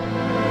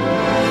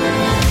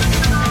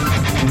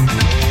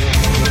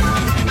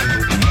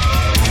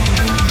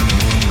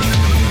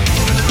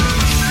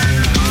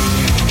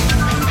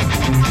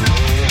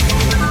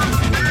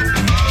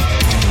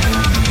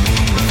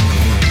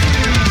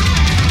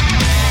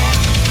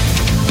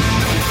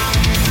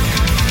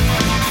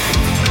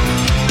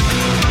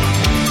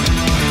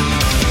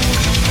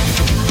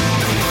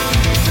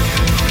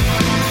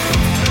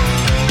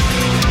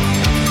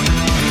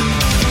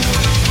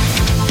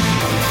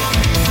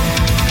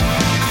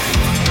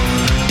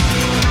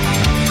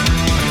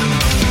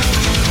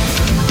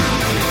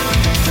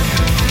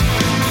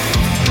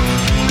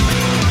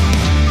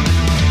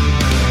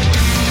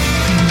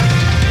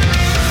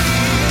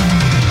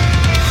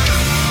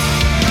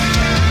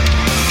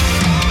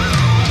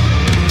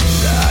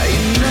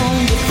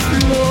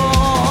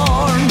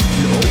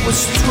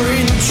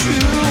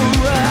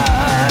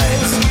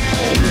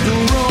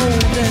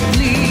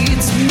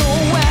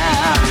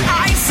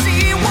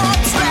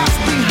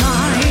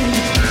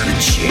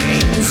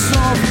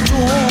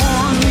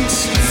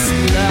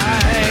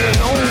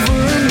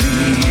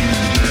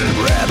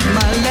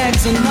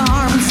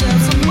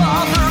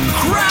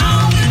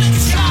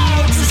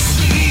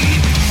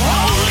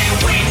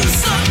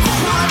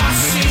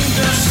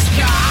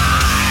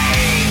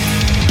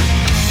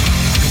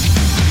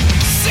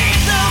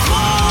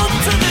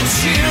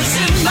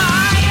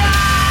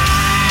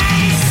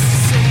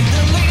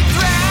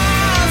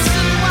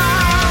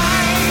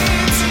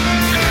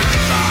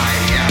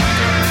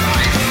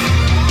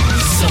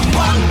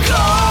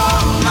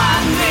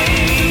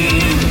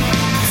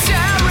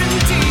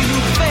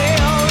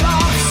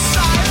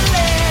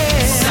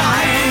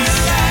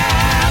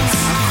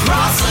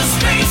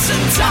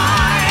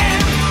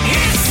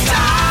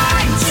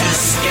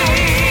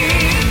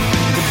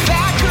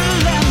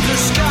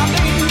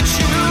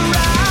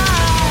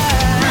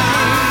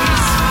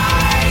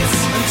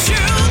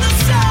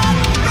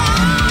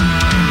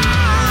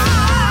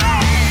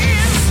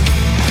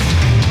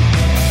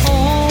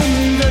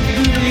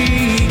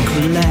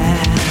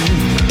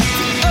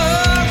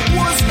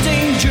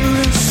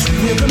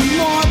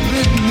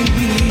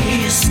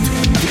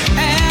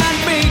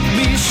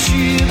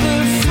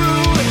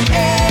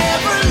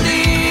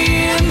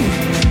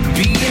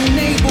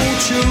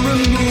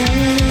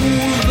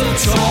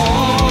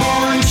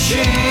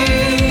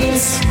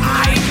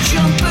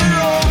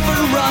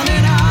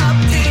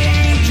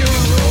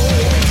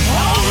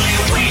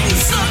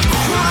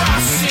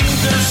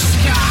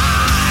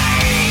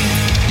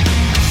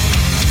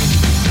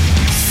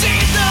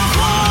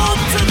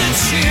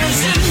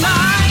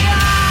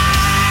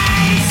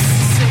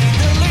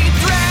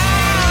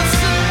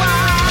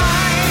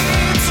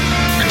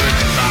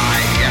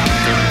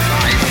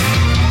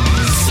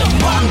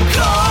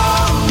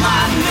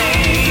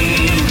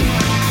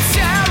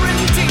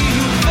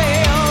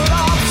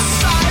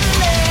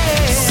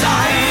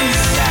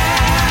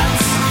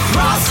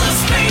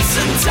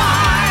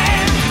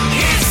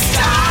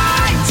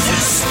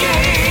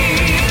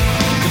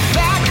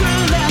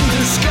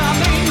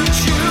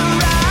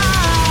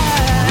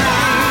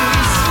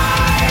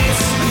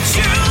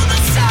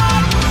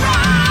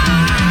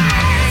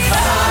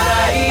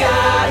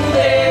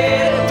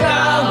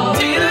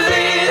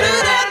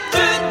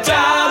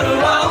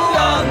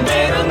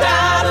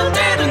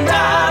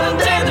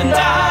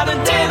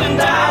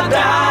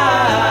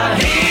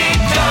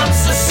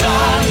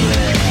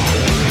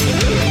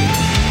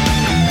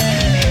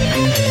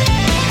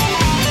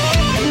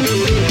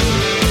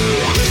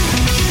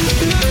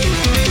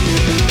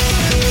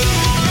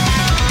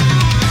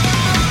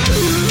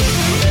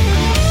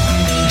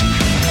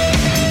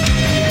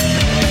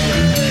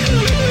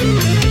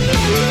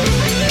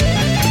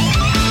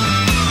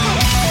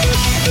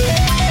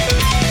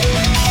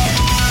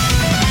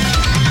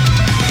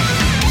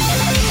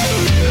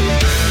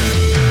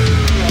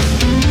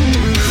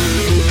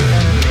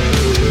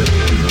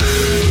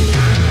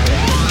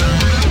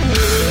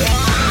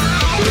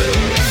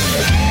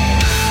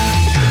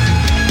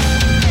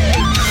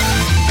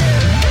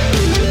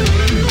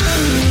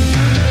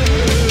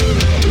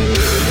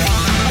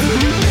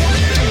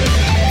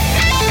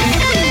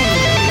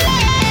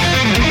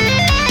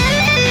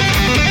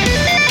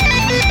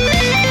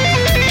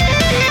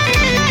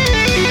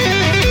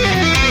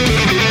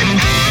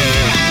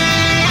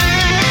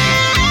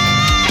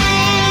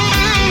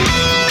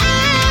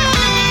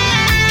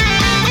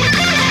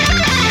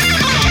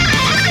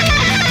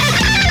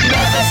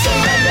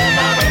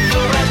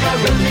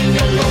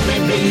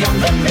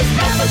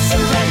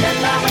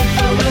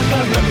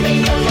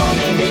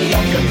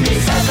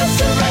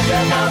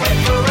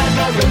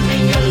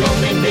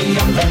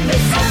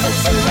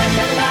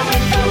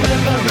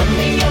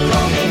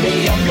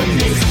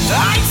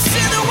 I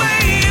see the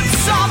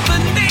waves of the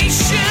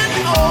nation,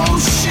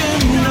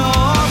 ocean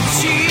of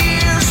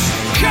tears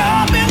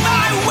coming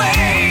my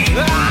way.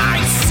 I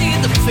see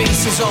the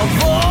faces of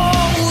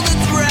all the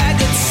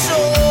dragon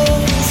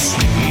souls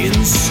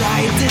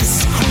inside this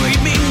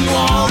screaming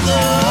waters.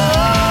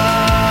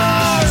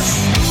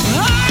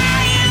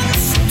 Iron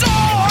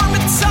storm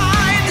and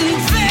tide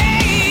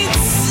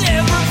invades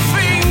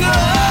everything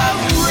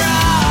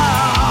around.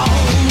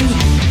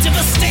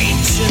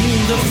 Devastation,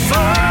 the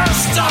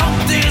first of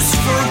this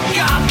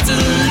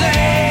forgotten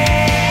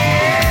land.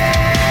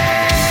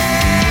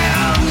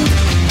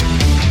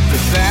 The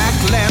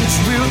backlands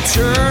will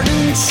turn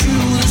into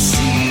the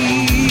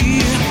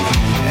sea,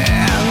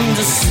 and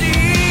the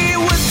sea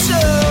will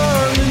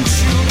turn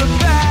into the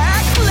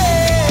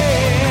backlands,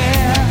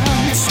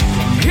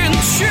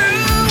 into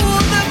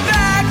the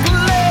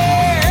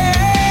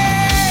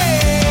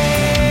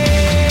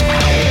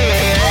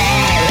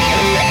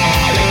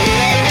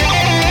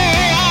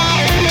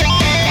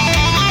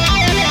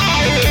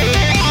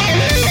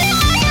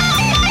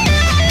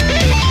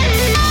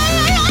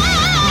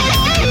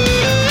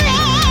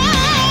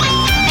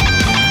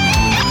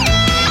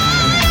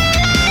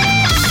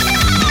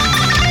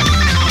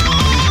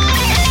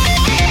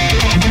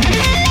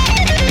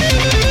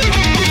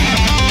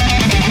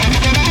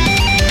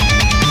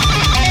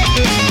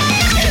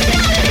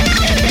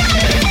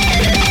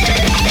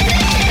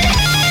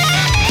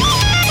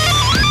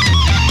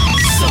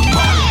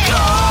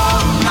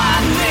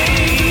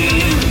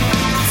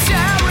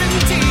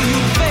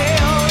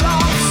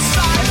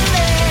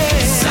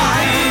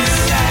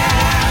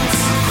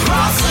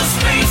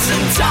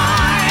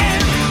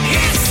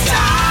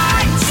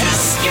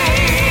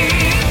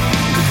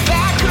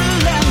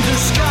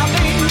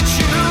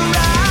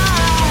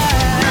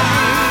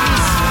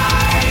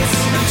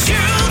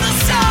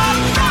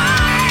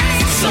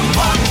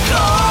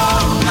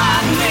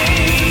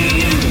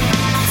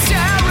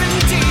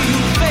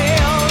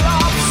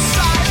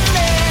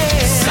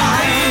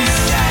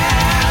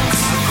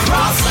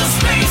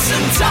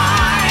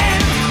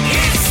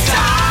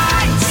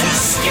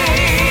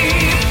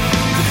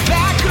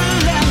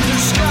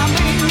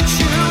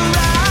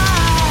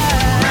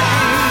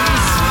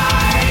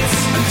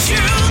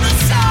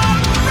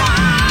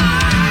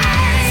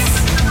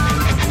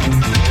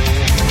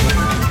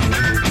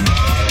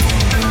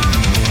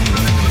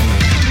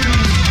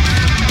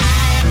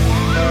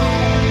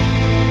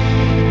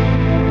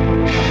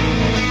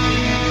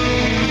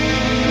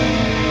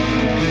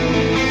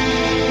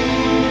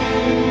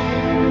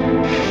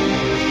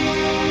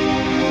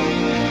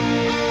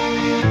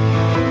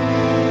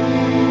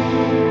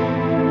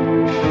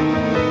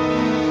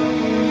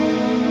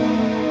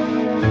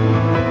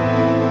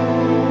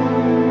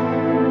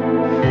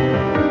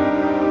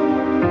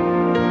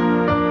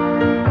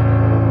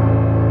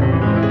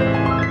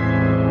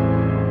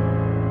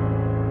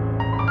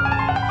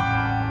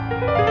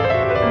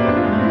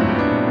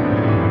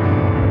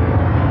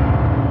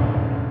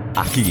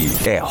Aqui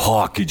é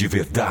rock de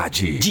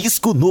verdade.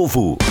 Disco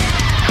novo.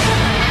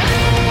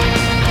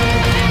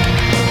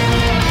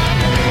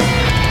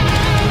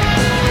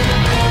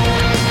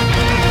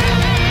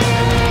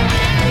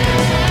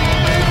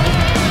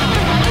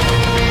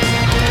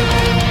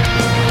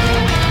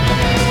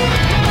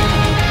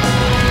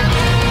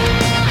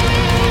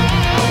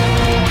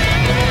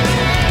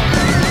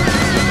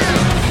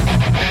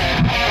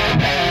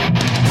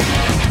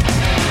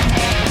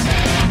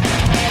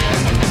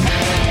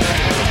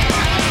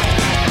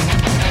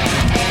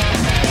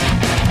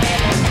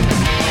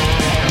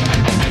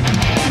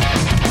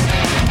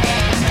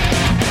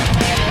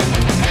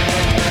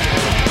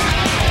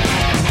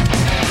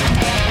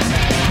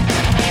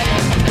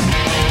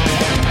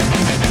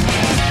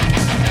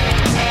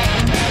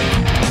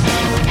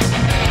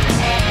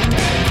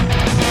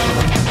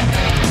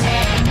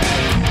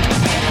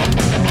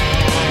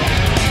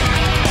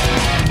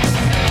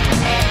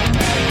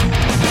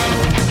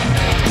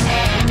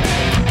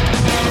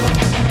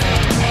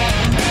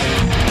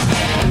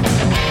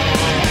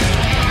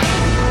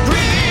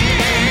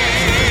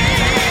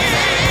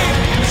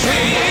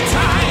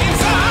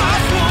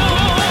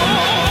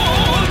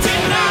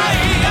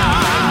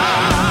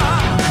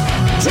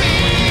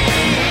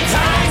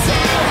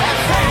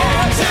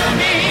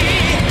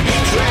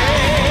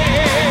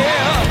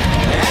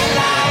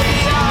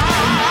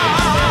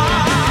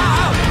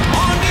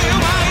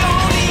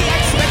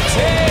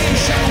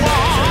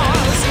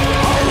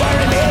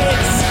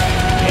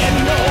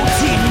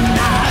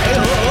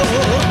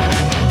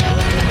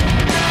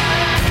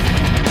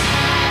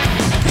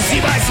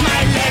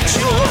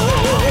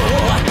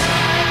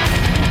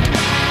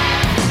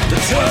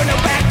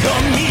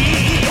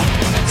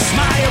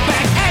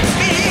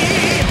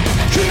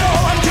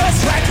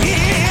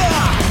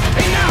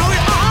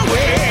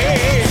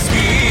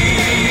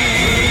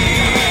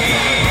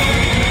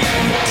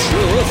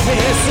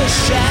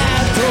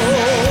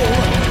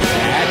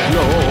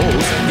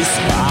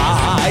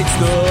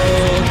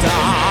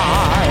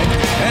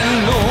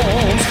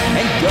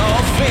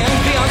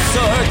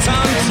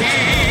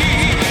 uncertainty.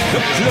 the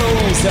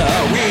closer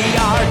we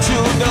are to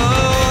the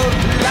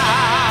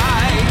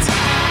light.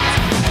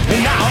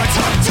 And now I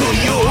talk to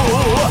you.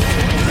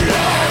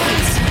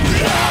 Light,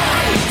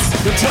 light.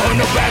 You turn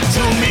your back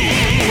to me.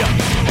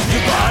 You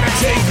gotta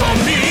take on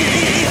me.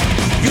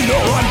 You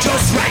know I'm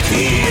just right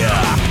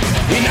here.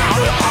 And I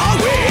will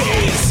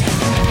always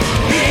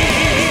be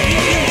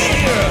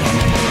here.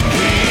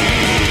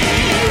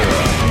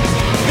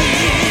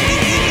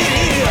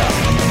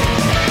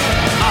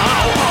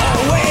 I'll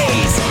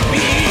always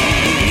be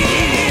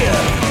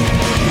here.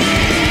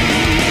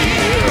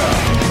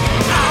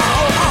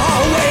 I'll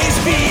always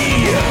be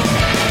here.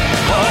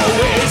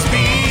 Always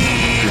be.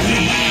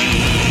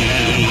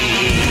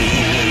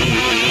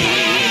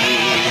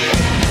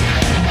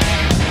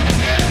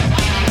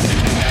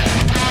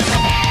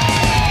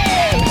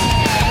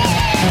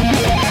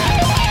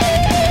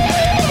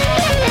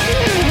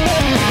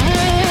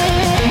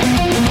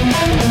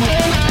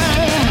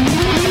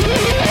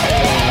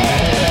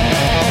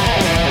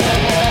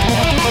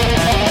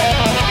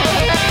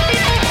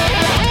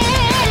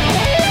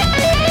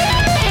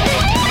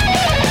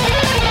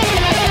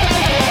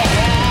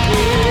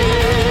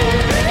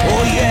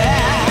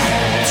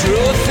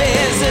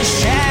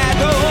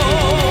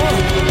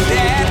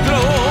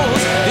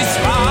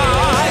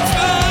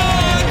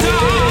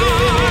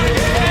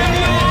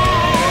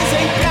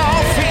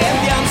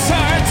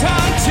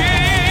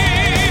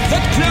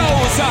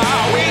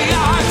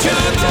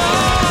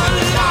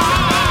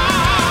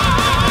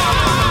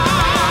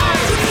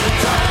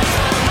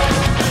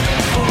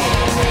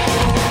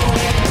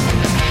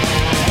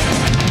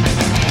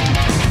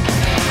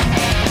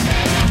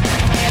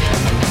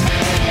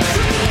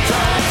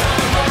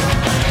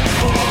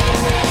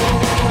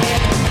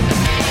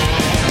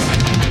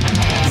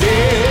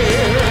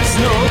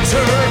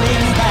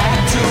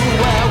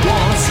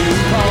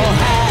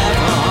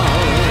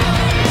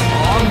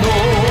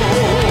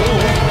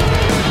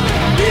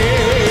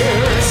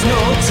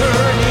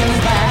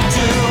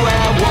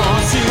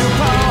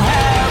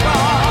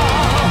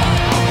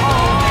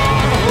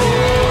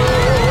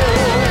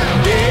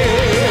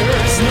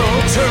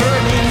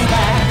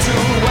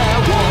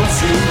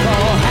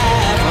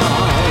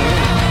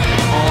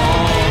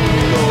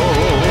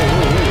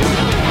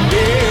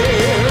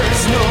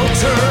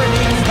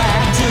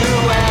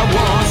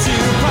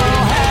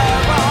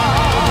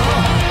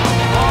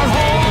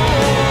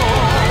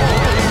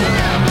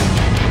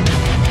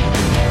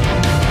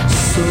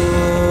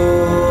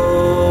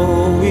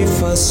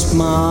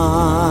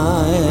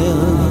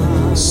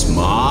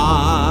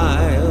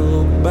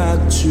 Smile back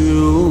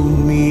to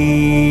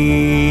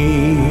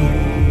me.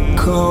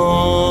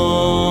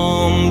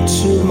 Come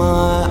to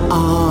my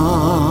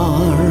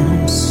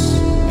arms,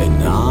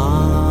 and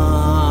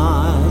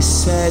I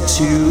set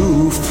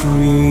you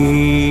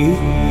free.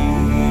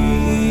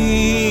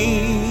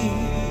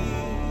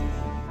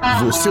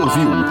 Você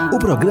ouviu o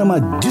programa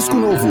Disco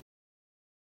Novo,